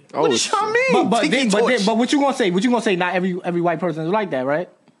 What does y'all mean? But what you gonna say? What you gonna say? Not every white person is like that, right?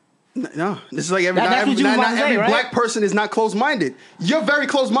 No, this is like every That's what you was about to say, every right? black person is not close-minded. You're very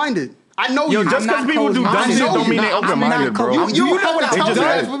close-minded. I know Yo, you. just because people do dumb shit don't mean they open-minded, bro. You know what They I've just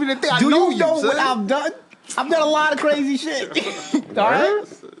done. add. Do you know what I've done? I've done a lot of crazy shit. All right,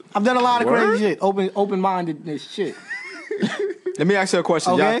 I've done a lot of crazy shit. Open-mindedness shit. Let me ask you a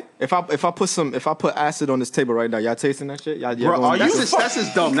question. Okay. Y'all, if I put acid on this table right now, y'all tasting that shit? Y'all Bro, going- are you That's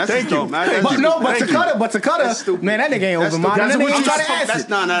just dumb. That's just dumb. But Takata, man, that nigga ain't open-minded. That's That what nigga you try to said. acid.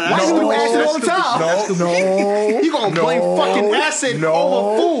 No. Why you do acid all the time? No. You gonna blame fucking acid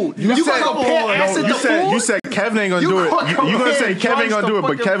over food? You gonna compare acid to food? You said Kevin ain't gonna do it. You gonna say Kevin ain't gonna do it,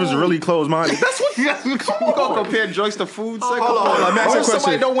 but Kevin's really closed-minded. That's what You gonna compare drugs to food? Hold on, let me ask you a Somebody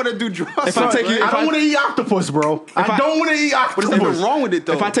question. don't want to do drugs. If I take you- I don't want to eat octopus, bro. I don't want to eat octopus. What's even wrong with it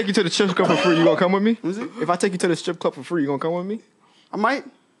though? If I take you to the strip club for free, you gonna come with me? If I take you to the strip club for free, you gonna come with me? I might.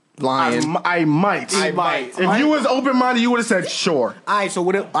 Lying. I might. If you was open-minded, you would have said sure. All right, so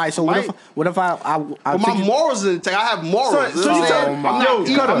what if I But my morals is I have morals. So you tell I'm not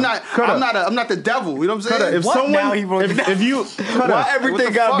evil. Cutter. I'm not the devil. You know what I'm saying? Cutter, if What? someone, Now he broke it down. if you, Cutter, Why everything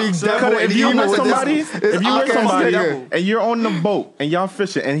the gotta fuck, be son? devil Cutter, and if you evil with with somebody, this? if you with It's somebody, yeah. and you're on the boat and y'all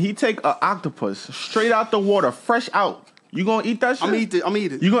fishing, and he take an octopus straight out the water, fresh out, you gonna eat that shit? I'm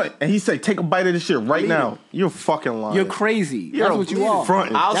eat it. You gonna? And he say, take a bite of this shit right now. You're fucking lying. You're crazy. You're That's what you are.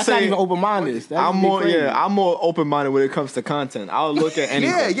 fronting. I'll That's say not even open-minded. I'm more open-minded when it comes to content. I'll look at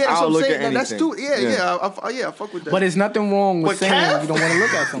anything. Yeah, that's I'll what I'm look saying. at That's anything. too. Yeah, I fuck with that. But there's nothing wrong with But saying Kev? you don't want to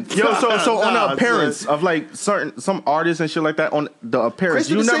look at something. Yo, so on the Nah, appearance of like some artists and shit like that, on the appearance, Chris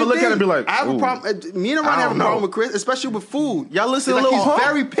do you the never same look at it thing. and be like, I have a ooh. problem. Me and Ron I have a don't know. problem with Chris, especially with food. Y'all listen to Like, Lil he's Pump?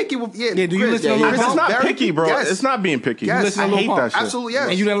 very picky with Yeah, do you Chris, listen to Lil Chris Pump? is It's not very picky, bro. Yes. It's not being picky. Yes. You Listen I to Lil hate Pump. that shit. Absolutely, yes.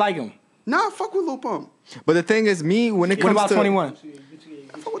 And you didn't like him. Nah, fuck with Lil Pump. But the thing is, me when it What comes about to 21?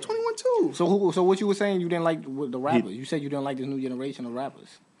 I fuck with 21 too. So what you were saying? You didn't like the rappers. You said you didn't like this new generation of rappers.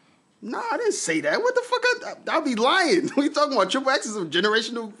 Nah, I didn't say that. What the fuck? I'll be lying. What are you talking about? Triple X is a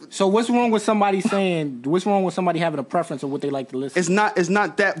generational. So what's wrong with somebody saying? What's wrong with somebody having a preference of what they like to listen? It's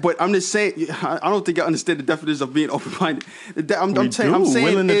not that. But I'm just saying. I don't think I understand the definition of being open-minded. I'm saying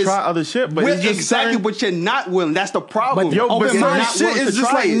willing to is try other shit, but it's just exactly. certain- But you're not willing. That's the problem. But Yo, but Open-minded certain not shit willing is to just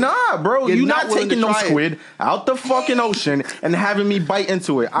try like, it. nah, bro. You're You're not not willing taking to no try it. squid out the fucking ocean and having me bite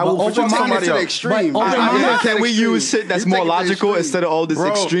into it. I will But fuck Taking it somebody to the else. extreme. But Can we use shit that's more logical instead of all this Bro,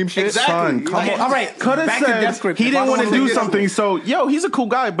 extreme shit? exactly. Son, come Like, on. all right, Cutter back to said Death Script. he If I didn't want to wanna do get- something. So, yo, he's a cool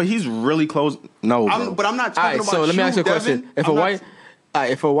guy, but he's really close. No, bro. But I'm not All talking right, about so let me ask you a Devin. question. If I'm a not-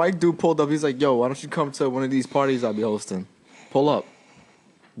 if a white dude pulled up, he's like, "Yo, why don't you come to one of these parties I'll be hosting? Pull up."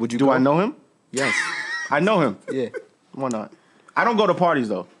 Would you? Do go? I know him? Yes. I know him. Yeah. Why not? I don't go to parties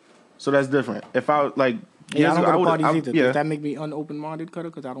though, so that's different. If I like, Yeah, I don't go to would've- parties either. Yeah, Does that make me unopen-minded, Cutter?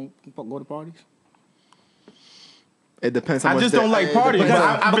 Because I don't go to parties. It depends. How I much just they- don't like it parties. depends.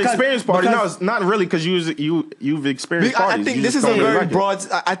 But I've experienced parties. No, because- it's not really because you've experienced I parties. think You this just is a don't really very like it. broad.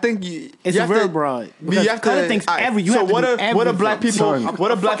 I think you, It's you a have very to- broad. You Because have Cutter to thinks all right, every. You so have to what do are what are black everything. people? Son. What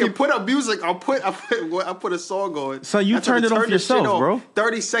are black Fucking people? put up music. I put a song on. Son, you I tried turned to it off turn this shit yourself, bro.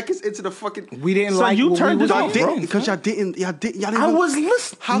 30 seconds into the fucking. We didn't Son, like. you what turned we it was off, Y'all on, bro. didn't because y'all didn't. Y'all didn't. I was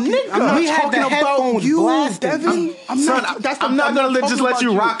listening. I'm Nigga. not We had talking the about headphones you, blasting. Devin. I'm Son, not. That's I'm not gonna talking just let about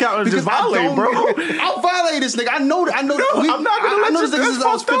you rock out and just because I violate, don't- bro. I'll violate this nigga. I know that. I'm not gonna I know let this you- nigga that's since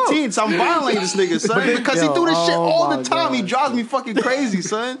I was fucked up. 15, so I'm violating this nigga, son. Because he do this shit all the time. He drives me fucking crazy,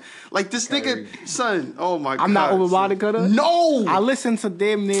 son. Like this nigga, son. Oh my god. I'm not over-minded, Cutter. No. I listen to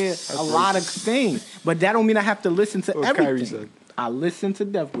damn near a lot of things, but that don't mean I have to listen to Kyrie everything. said. I listened to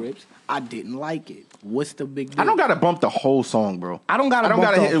Death Grips. I didn't like it. What's the big deal? I don't gotta bump the whole song, bro. I don't gotta bump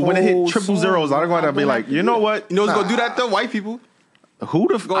the hit when it hit whole triple song. zeros. I don't gotta I be don't like, have to you do know that. what? You know who's gonna do that though? White people. Who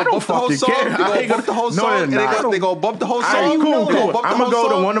the? Go I don't bump the whole fucking song. care. They I gonna ain't bump the whole no, song. they're And not. they gonna bump the whole All right, song. cool, They gonna cool. bump the I'ma whole go to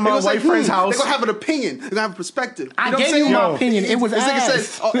song. one of They my gonna say, white friends' house. They gonna have an opinion. They gonna have a perspective. I You know gave what I'm you my saying? opinion. It was This nigga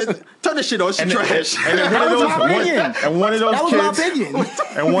ass. says, turn this shit on. She And trash. and then That was my opinion. and one of those That was kids, my opinion.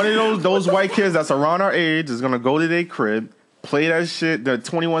 and one of those white kids that's around our age is gonna go to their crib, play that shit, the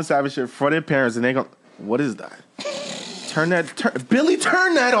 21 Savage shit for their parents, and they go, what is that? Turn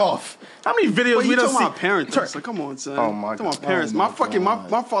that off. How many videos But we you done talking see? about parents? Like, come on, son. Oh, my Come on, God. parents. My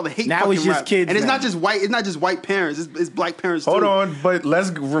father hate Now fucking it's just rap. kids and it's now. not just white. It's not just white parents. It's black parents Hold too. on, but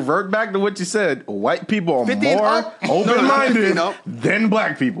let's revert back to what you said. White people are 50 and more up? No, open-minded 50 and up. than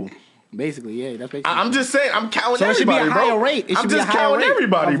black people. Basically, yeah. That's basically. I'm just saying, I'm counting so it should be everybody, a higher bro. rate. It I'm should be just a higher counting rate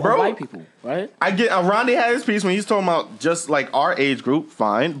everybody, of bro. white people, right? I get Ronnie had his piece when he's talking about just like our age group,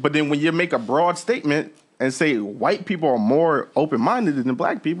 fine. But then when you make a broad statement and say white people are more open-minded than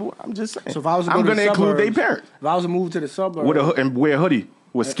black people, I'm just saying. So if I was to I'm go to gonna the include their suburbs, parents if I was to move to the suburbs and wear a hoodie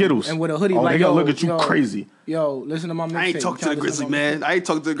with Skittles. and with a hoodie, oh, like they gonna yo, look at you yo, crazy. Yo, listen to my mixtape. I ain't talking to the Grizzly, man. I ain't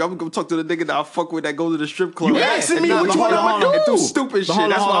talking to. I'm gonna talk to the nigga that I fuck with that go to the strip club. You asking me And which nah, one but I'ma hold on, do? and do stupid shit.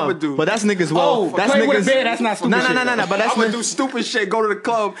 That's what I'm gonna do. But that's niggas. Oh, That's play with a niggas. bear. That's not stupid. No. shit. But that's I'm gonna do stupid shit. Go to the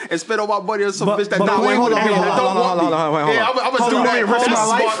club and spend all my money on some But- bitch that but don't wait, want hold me. on, that don't want me. Yeah, I'm gonna do on, that. risk That's my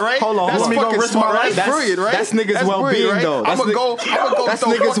life? smart, right? Hold on, That's hold on. fucking Risk smart, my right? life? That's brilliant, right? That's niggas' That's well-being, brilliant, right? though. I'm gonna go That's to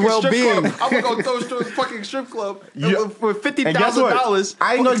a niggas' fucking well-being. strip club. I'm gonna go to a fucking strip club Yeah. for And guess what? $50,000.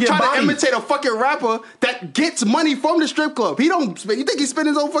 I ain't gonna get trying to bodied. imitate a fucking rapper that gets money from the strip club. He don't spend. You think he spend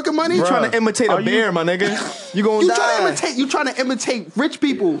his own fucking money? You trying to imitate a Are you- bear, my nigga? You gonna You die. trying to imitate rich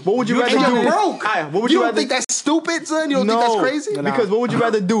people. What would you rather and do? you're broke. Alright, what would you you don't rather- think that's stupid, son? You don't think that's crazy? Because what would you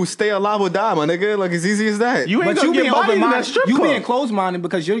rather do? Stay alive or die, my nigga? Like as easy as that. You ain't But you gonna being get bodied in that open-minded, strip you club. being closed-minded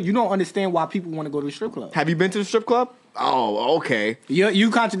because you don't understand why people want to go to the strip club. Have you been to the strip club? Oh, okay.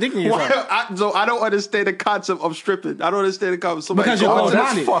 You contradicting yourself. So I don't understand the concept of stripping. I don't understand the concept. Somebody Because you're go-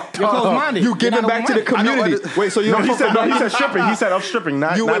 closed-minded. fucked You're up. closed-minded. You You're giving not back to the open-minded. community. Wait, so you No, don't he fuck said with no. He black said stripping. He said of stripping,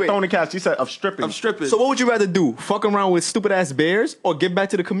 not You- wait. throwing the cast. He said of stripping. I'm stripping. So what would you rather do? Fuck around with stupid ass bears or give back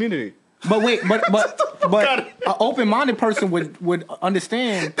to the community? But wait, but an open-minded person would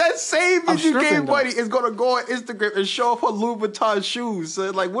understand. That same I'm bitch you stripping, gave though. money is gonna go on Instagram and show off her Louis Vuitton shoes.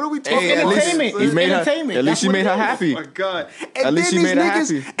 So, like, what are we talking Hey, about? entertainment. son? It's made her- entertainment. At least That's you what made it her is. happy. Oh my god! And At least then she these made her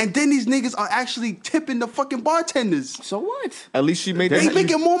niggas, happy. and then these niggas are actually tipping the fucking bartenders. So what? At least she made They that.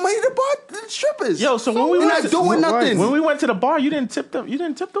 making more money than strippers. Yo, so when we They're went not to- doing nothing. When we went to the bar, you didn't tip them. You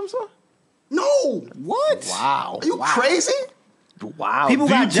didn't tip them, son. No. What? Wow. Are you crazy? Wow. People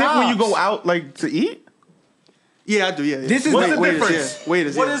Do you got tip when you jobs. go out like to eat? Yeah, I do. Yeah. This is What's the the Wait, difference?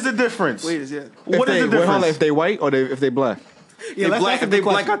 Wait, What is the difference? Wait, yeah. What is the Wait, hold on, difference? if they white or if they black? Yeah, If let's black, answer if the they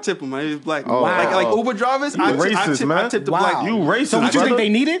black, question. I tip them. Man. If black, Oh, like wow. Uber drivers, I racist, tip, man. I tip the Wow. black. You racist, So what you think brother. they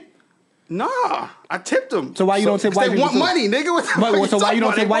need it? Nah, I tipped them. So why you don't tip white They people want too? money, nigga. What the fuck But, so why talking you don't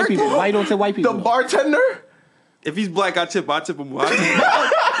about? tip They white working. people? Why you don't tip white The people? bartender? If he's black, I tip him. I tip him.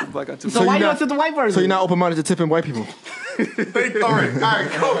 Black, I tip him. So why you're you not- don't tip the white person? So you're not open minded to tipping white people? All right,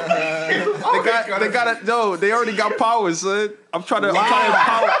 go. They got it. No, they already got power, son. I'm trying to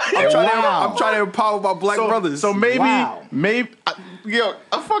empower. I'm trying to empower my black brothers. So maybe, Wow. yo,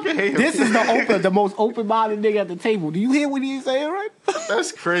 I fucking hate him. This is the most open-minded nigga at the table. Do you hear what he's saying, right?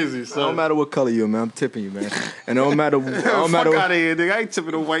 That's crazy, It don't son. matter what color you are, man. I'm tipping you, man. And it don't matter. It fuck don't matter. out of here, nigga. I ain't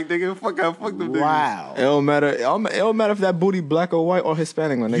tipping a white nigga. Fuck them niggas. Wow. It don't matter. It don't matter if that booty black or white or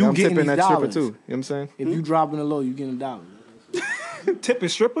Hispanic, man. Nigga, You I'm getting tipping these that stripper dollars. too. You know what I'm saying? If you dropping the low, you getting $1. Tipping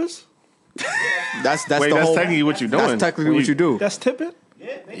strippers? That's Wait, the that's whole. technically what you're doing. That's technically what you do. That's tipping?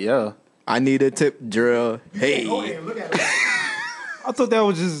 Yeah. I need a tip, drill. Hey, I thought that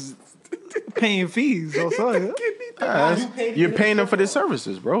was just paying fees or something. You're paying them for their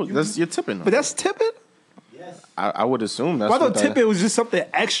services, bro. You're tipping them. But that's tipping? I would assume that's Well, I what thought tipping was just something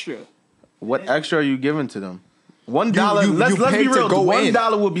extra. What extra are you giving to them? $1. you Let's pay be to real. go in.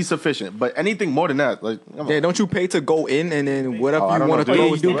 $1 would be sufficient, but anything more than that, like, come on. yeah. Don't you pay to go in and then whatever I you don't want to know. throw?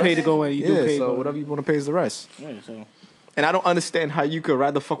 Yeah, is you the do pay rest? to go in. You do Yeah, pay to so go in. whatever you want to pay is the rest. Yeah, so. And I don't understand how you could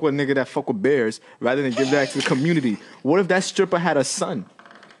rather fuck with a nigga that fuck with bears rather than give that to the community. What if that stripper had a son?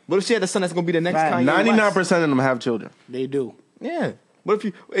 What if she had a son that's gonna be the next Right. Kanye 99% West? of them have children. They do. Yeah. What if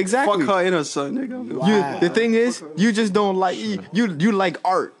you exactly? Fuck her and her son, nigga. Wow. The thing is, you just don't like you like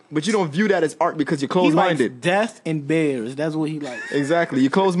art, but you don't view that as art because you're He likes closed-minded. death and bears. That's what he likes. Exactly,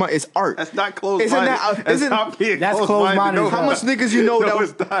 you closed-minded. It's art. That's not closed Isn't minded. that- That's isn't- not being that's closed-minded. closed-minded. No, How much niggas you know No, that?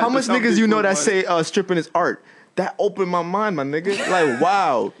 it's not. How much It's not niggas you know that closed-minded. say stripping is art? That opened my mind, my nigga. Like,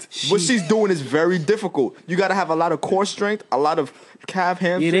 wow, what she's doing is very difficult. You gotta have a lot of core strength, a lot of calf,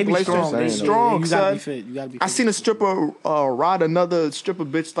 hamstring, Yeah, they be glutes. strong. They They- strong, you gotta son. be fit. You gotta be I fit. seen a stripper ride another stripper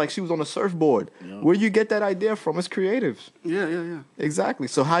bitch like she was on a surfboard. Where you get that idea from? It's creatives. Yeah. Exactly.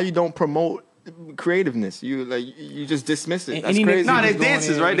 So how you don't promote creativeness? You just dismiss it. And That's any crazy. Nah, they Niggas going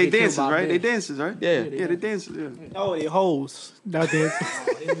dances, in right? and They get killed dances, by right? They bears. dances, right? Yeah. Yeah, they dances, yeah. Oh, they hoes. Not dancing.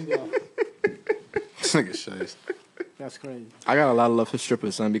 This nigga shays. That's crazy. I got a lot of love for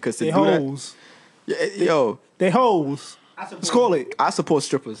strippers, son, because to They do that, hoes. yo, They hoes. Let's call it. I support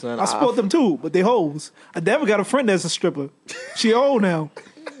strippers, son. I support them too, but they hoes. I never got a friend that's a stripper. She a hoe now.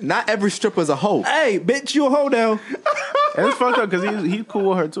 Not every stripper's a hoe. Hey, bitch, you a hoe now. And it's fucked up because he's cool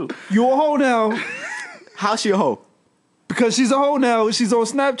with her too. You a hoe now. How's she a hoe? Because she's a hoe now. She's on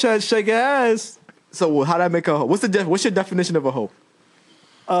Snapchat shaking ass. So how that make her a hoe? What's your definition of a hoe?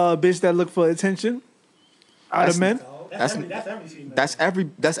 Bitch that look for attention out of men.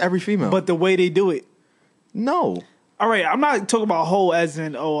 That's every female. But the way they do it. no. All right, I'm not talking about hoe as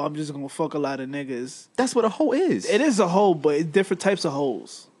in, oh, I'm just gonna fuck a lot of niggas. That's what a hoe is. It is a hoe, but it's different types of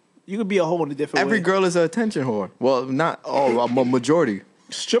hoes. You could be a hoe in a different way. Every girl is an attention whore. Well, not all, a majority.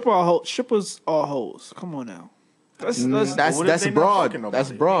 Strippers are hoes. Come on now. That's broad.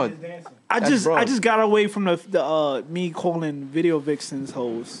 That's broad. I just got away from the me calling video vixens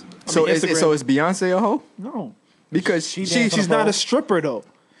hoes. So is Beyonce a hoe? No, because she's not a stripper though.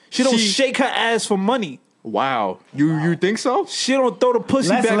 She don't shake her ass for money. Wow, you think so? She don't throw the pussy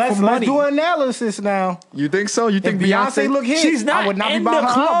back for money. Let's do an analysis now. You think so? You think if Beyonce look hit? She's not, I would not in be buying the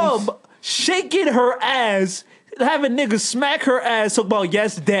her club albums. shaking her ass, having niggas smack her ass. Talk about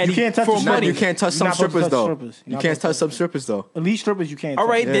yes, daddy. You can't touch for the money. You can't touch some strippers though. You can't touch some strippers though. Elite strippers you can't. All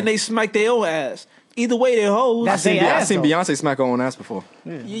right, touch. then they smack their own ass. Either way, they're hoes. That's their ass. I've seen Beyonce smack her own ass before.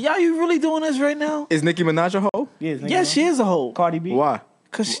 Y'all, you really doing this right now? Is Nicki Minaj a hoe? Yes, she is a hoe. Cardi B. Why?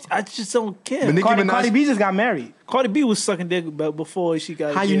 Cause I just don't care. But Nicki Minaj- Cardi B just got married. Cardi B was sucking dick before she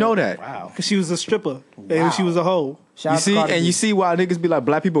got. How you know that? Wow. Cause she was a stripper and she was a hoe. Shout You out to see, Cardi and B. you see why niggas be like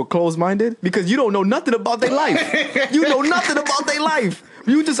black people are closed-minded? Because you don't know nothing about their life. You know nothing about their life.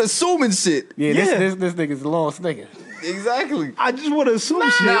 You just assuming shit. Yeah, this nigga's a lost nigga. Exactly. I just want to assume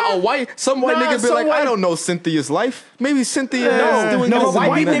shit. Now some white nigga be like, I don't know Cynthia's life. Maybe Cynthia is doing No, this white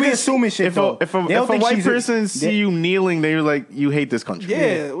and people that. be assuming shit If though. a They don't think white she's a- person see you kneeling, they're like, you hate this country.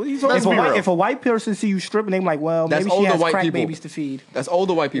 Yeah, what are you talking If about? if a white person see you stripping, they be like, well, That's maybe she older has white crack people. babies to feed. That's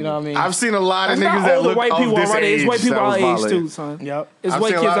older white people. You know what I mean? I've seen a lot of It's niggas not that older look white people of this our age. age. White people that was our age violating. too, son. Yep. It's I've white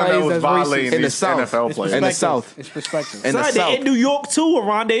seen a kids lot of our that age was that's violating racist. In the these South. NFL It's players. In the perspective. South. It's perspective. In the Son, South. in New York too,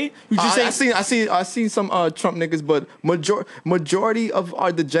 Aronde. You just I seen some Trump niggas, but majority of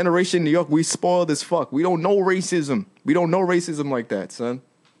the generation in New York, we spoiled as fuck. We don't know racism. We don't know racism like that, son.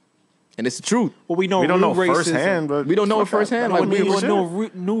 And it's the truth. well, we know We don't know real racism. firsthand, but We don't know it firsthand. Like we we know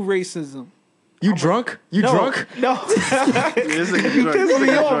new racism. You drunk? You No, drunk? No, This nigga piss me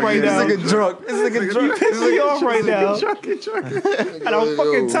off right now. This nigga drunk. This nigga drunk. Piss me off right now. And I'm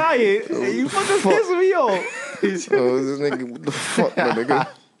fucking tired. And you fucking piss me off. Oh, this nigga, what the fuck, my nigga?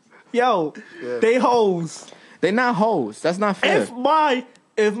 Yo, they hoes. They not hoes. That's not fair.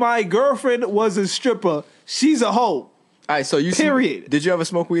 If my girlfriend was a stripper, she's a hoe. All right, so you Period. Did you ever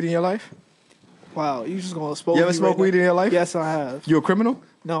smoke weed in your life? Wow, you just gonna smoke? You ever me smoke right weed now? in your life? Yes, I have. You a criminal?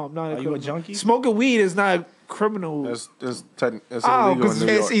 No, I'm not. Are you a junkie? Smoking weed is not criminal. It's Oh, illegal 'cause in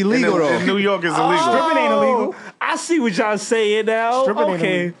New York. it's illegal, though. In New York, it's illegal. Stripping ain't illegal. I see what y'all saying now. Stripping ain't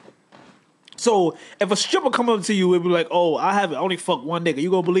Okay. illegal. So if a stripper come up to you and be like, "Oh, I only fucked one nigga," you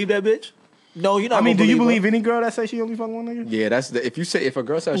gonna believe that bitch? No, you're not. I mean, do you her. believe any girl that says she only fuck one nigga? Yeah, that's if a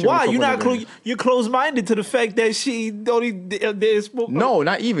girl says she Why only you fuck not one nigga. you're close minded to the fact that she only did smoke? No,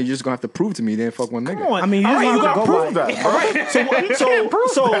 not even. You're just gonna have to prove to me they didn't fuck one nigga. Come on. I mean, you All just right, have to gotta go prove by- that. All right.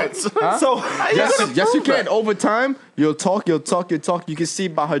 So Yes, you can. Over time, you'll talk. You can see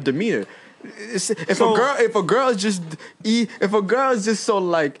by her demeanor. If a girl is just so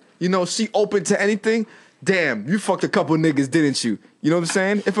like, you know, she open to anything. Damn, you fucked a couple niggas, didn't you? You know what I'm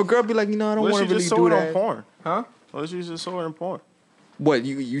saying? If a girl be like, you know, I don't want to really do that. on porn? Huh? What if you just saw it in porn? What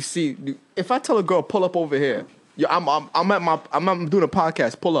you see? If I tell a girl pull up over here, I'm doing a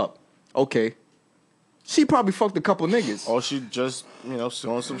podcast. Pull up, okay. She probably fucked a couple niggas. Or she just,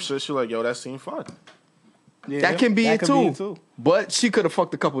 showing some shit. She like, yo, that seemed fun. Yeah, that can be that it could be too. But she could have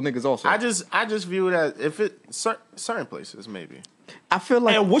fucked a couple niggas also. I just view it as if it certain places maybe. I feel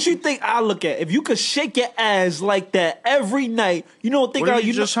like. And what you think I look at? If you could shake your ass like that every night, you don't think What are you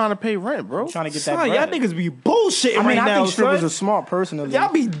you just trying to pay rent, bro? Trying to get son, that y'all bread. niggas be bullshitting I mean, right I now, think strippers son. are smart personally.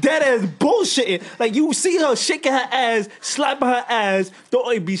 Y'all be dead ass bullshitting. Like you see her shaking her ass, slapping her ass.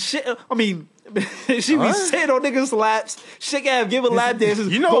 Don't be shit. I mean, she be sitting on niggas' laps, shaking ass, giving lap dances.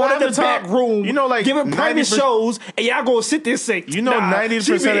 You know, going half in the the time- back room. you know, like, giving private 90% shows, and y'all gonna sit there and say, You know,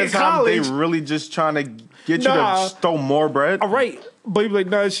 90% of the time they really just trying to get you Nah. to throw more bread. all right. But you be like,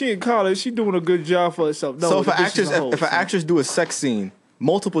 nah, she in college. She doing a good job for herself. No, So if the an bitch actress, is a hoe, if an son. actress do a sex scene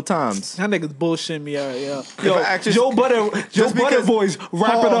multiple times, That niggas bullshitting me out, yeah. an Yo, actress- Joe Butter because- Boys,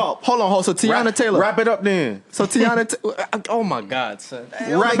 wrap it up. Hold on. So Tiana Taylor. Wrap it up then. So Tiana. Oh my God, son.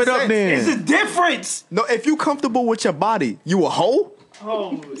 Wrap it up then. It's a difference. No, if you comfortable with your body, you a hoe.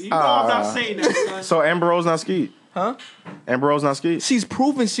 Oh, you know I'm not saying that, son. So Amber Rose not skied. Huh? Amber Rose not skied. She's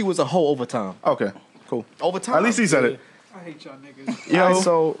proven she was a hoe over time. Okay, cool. Over time. At least he said it. I hate y'all niggas. Yo, Alright,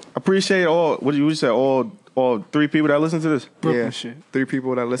 so appreciate all. What you say? All three people that listen to this. Brooklyn yeah, shit. 3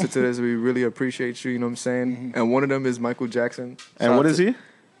 people that listen to this, we really appreciate you. You know what I'm saying? And one of them is Michael Jackson. And what is he?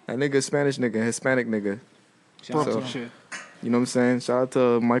 That nigga, Spanish nigga, Hispanic nigga. Brooklyn So- shit. You know what I'm saying? Shout out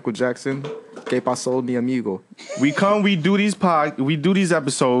to Michael Jackson. Que pasó, mi amigo? We do these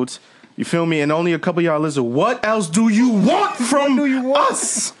episodes. You feel me? And only a couple of y'all listen. What else do you want from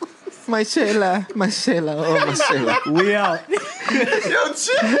us? My Sheila, oh my Sheila. We out. Yo,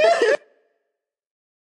 chill.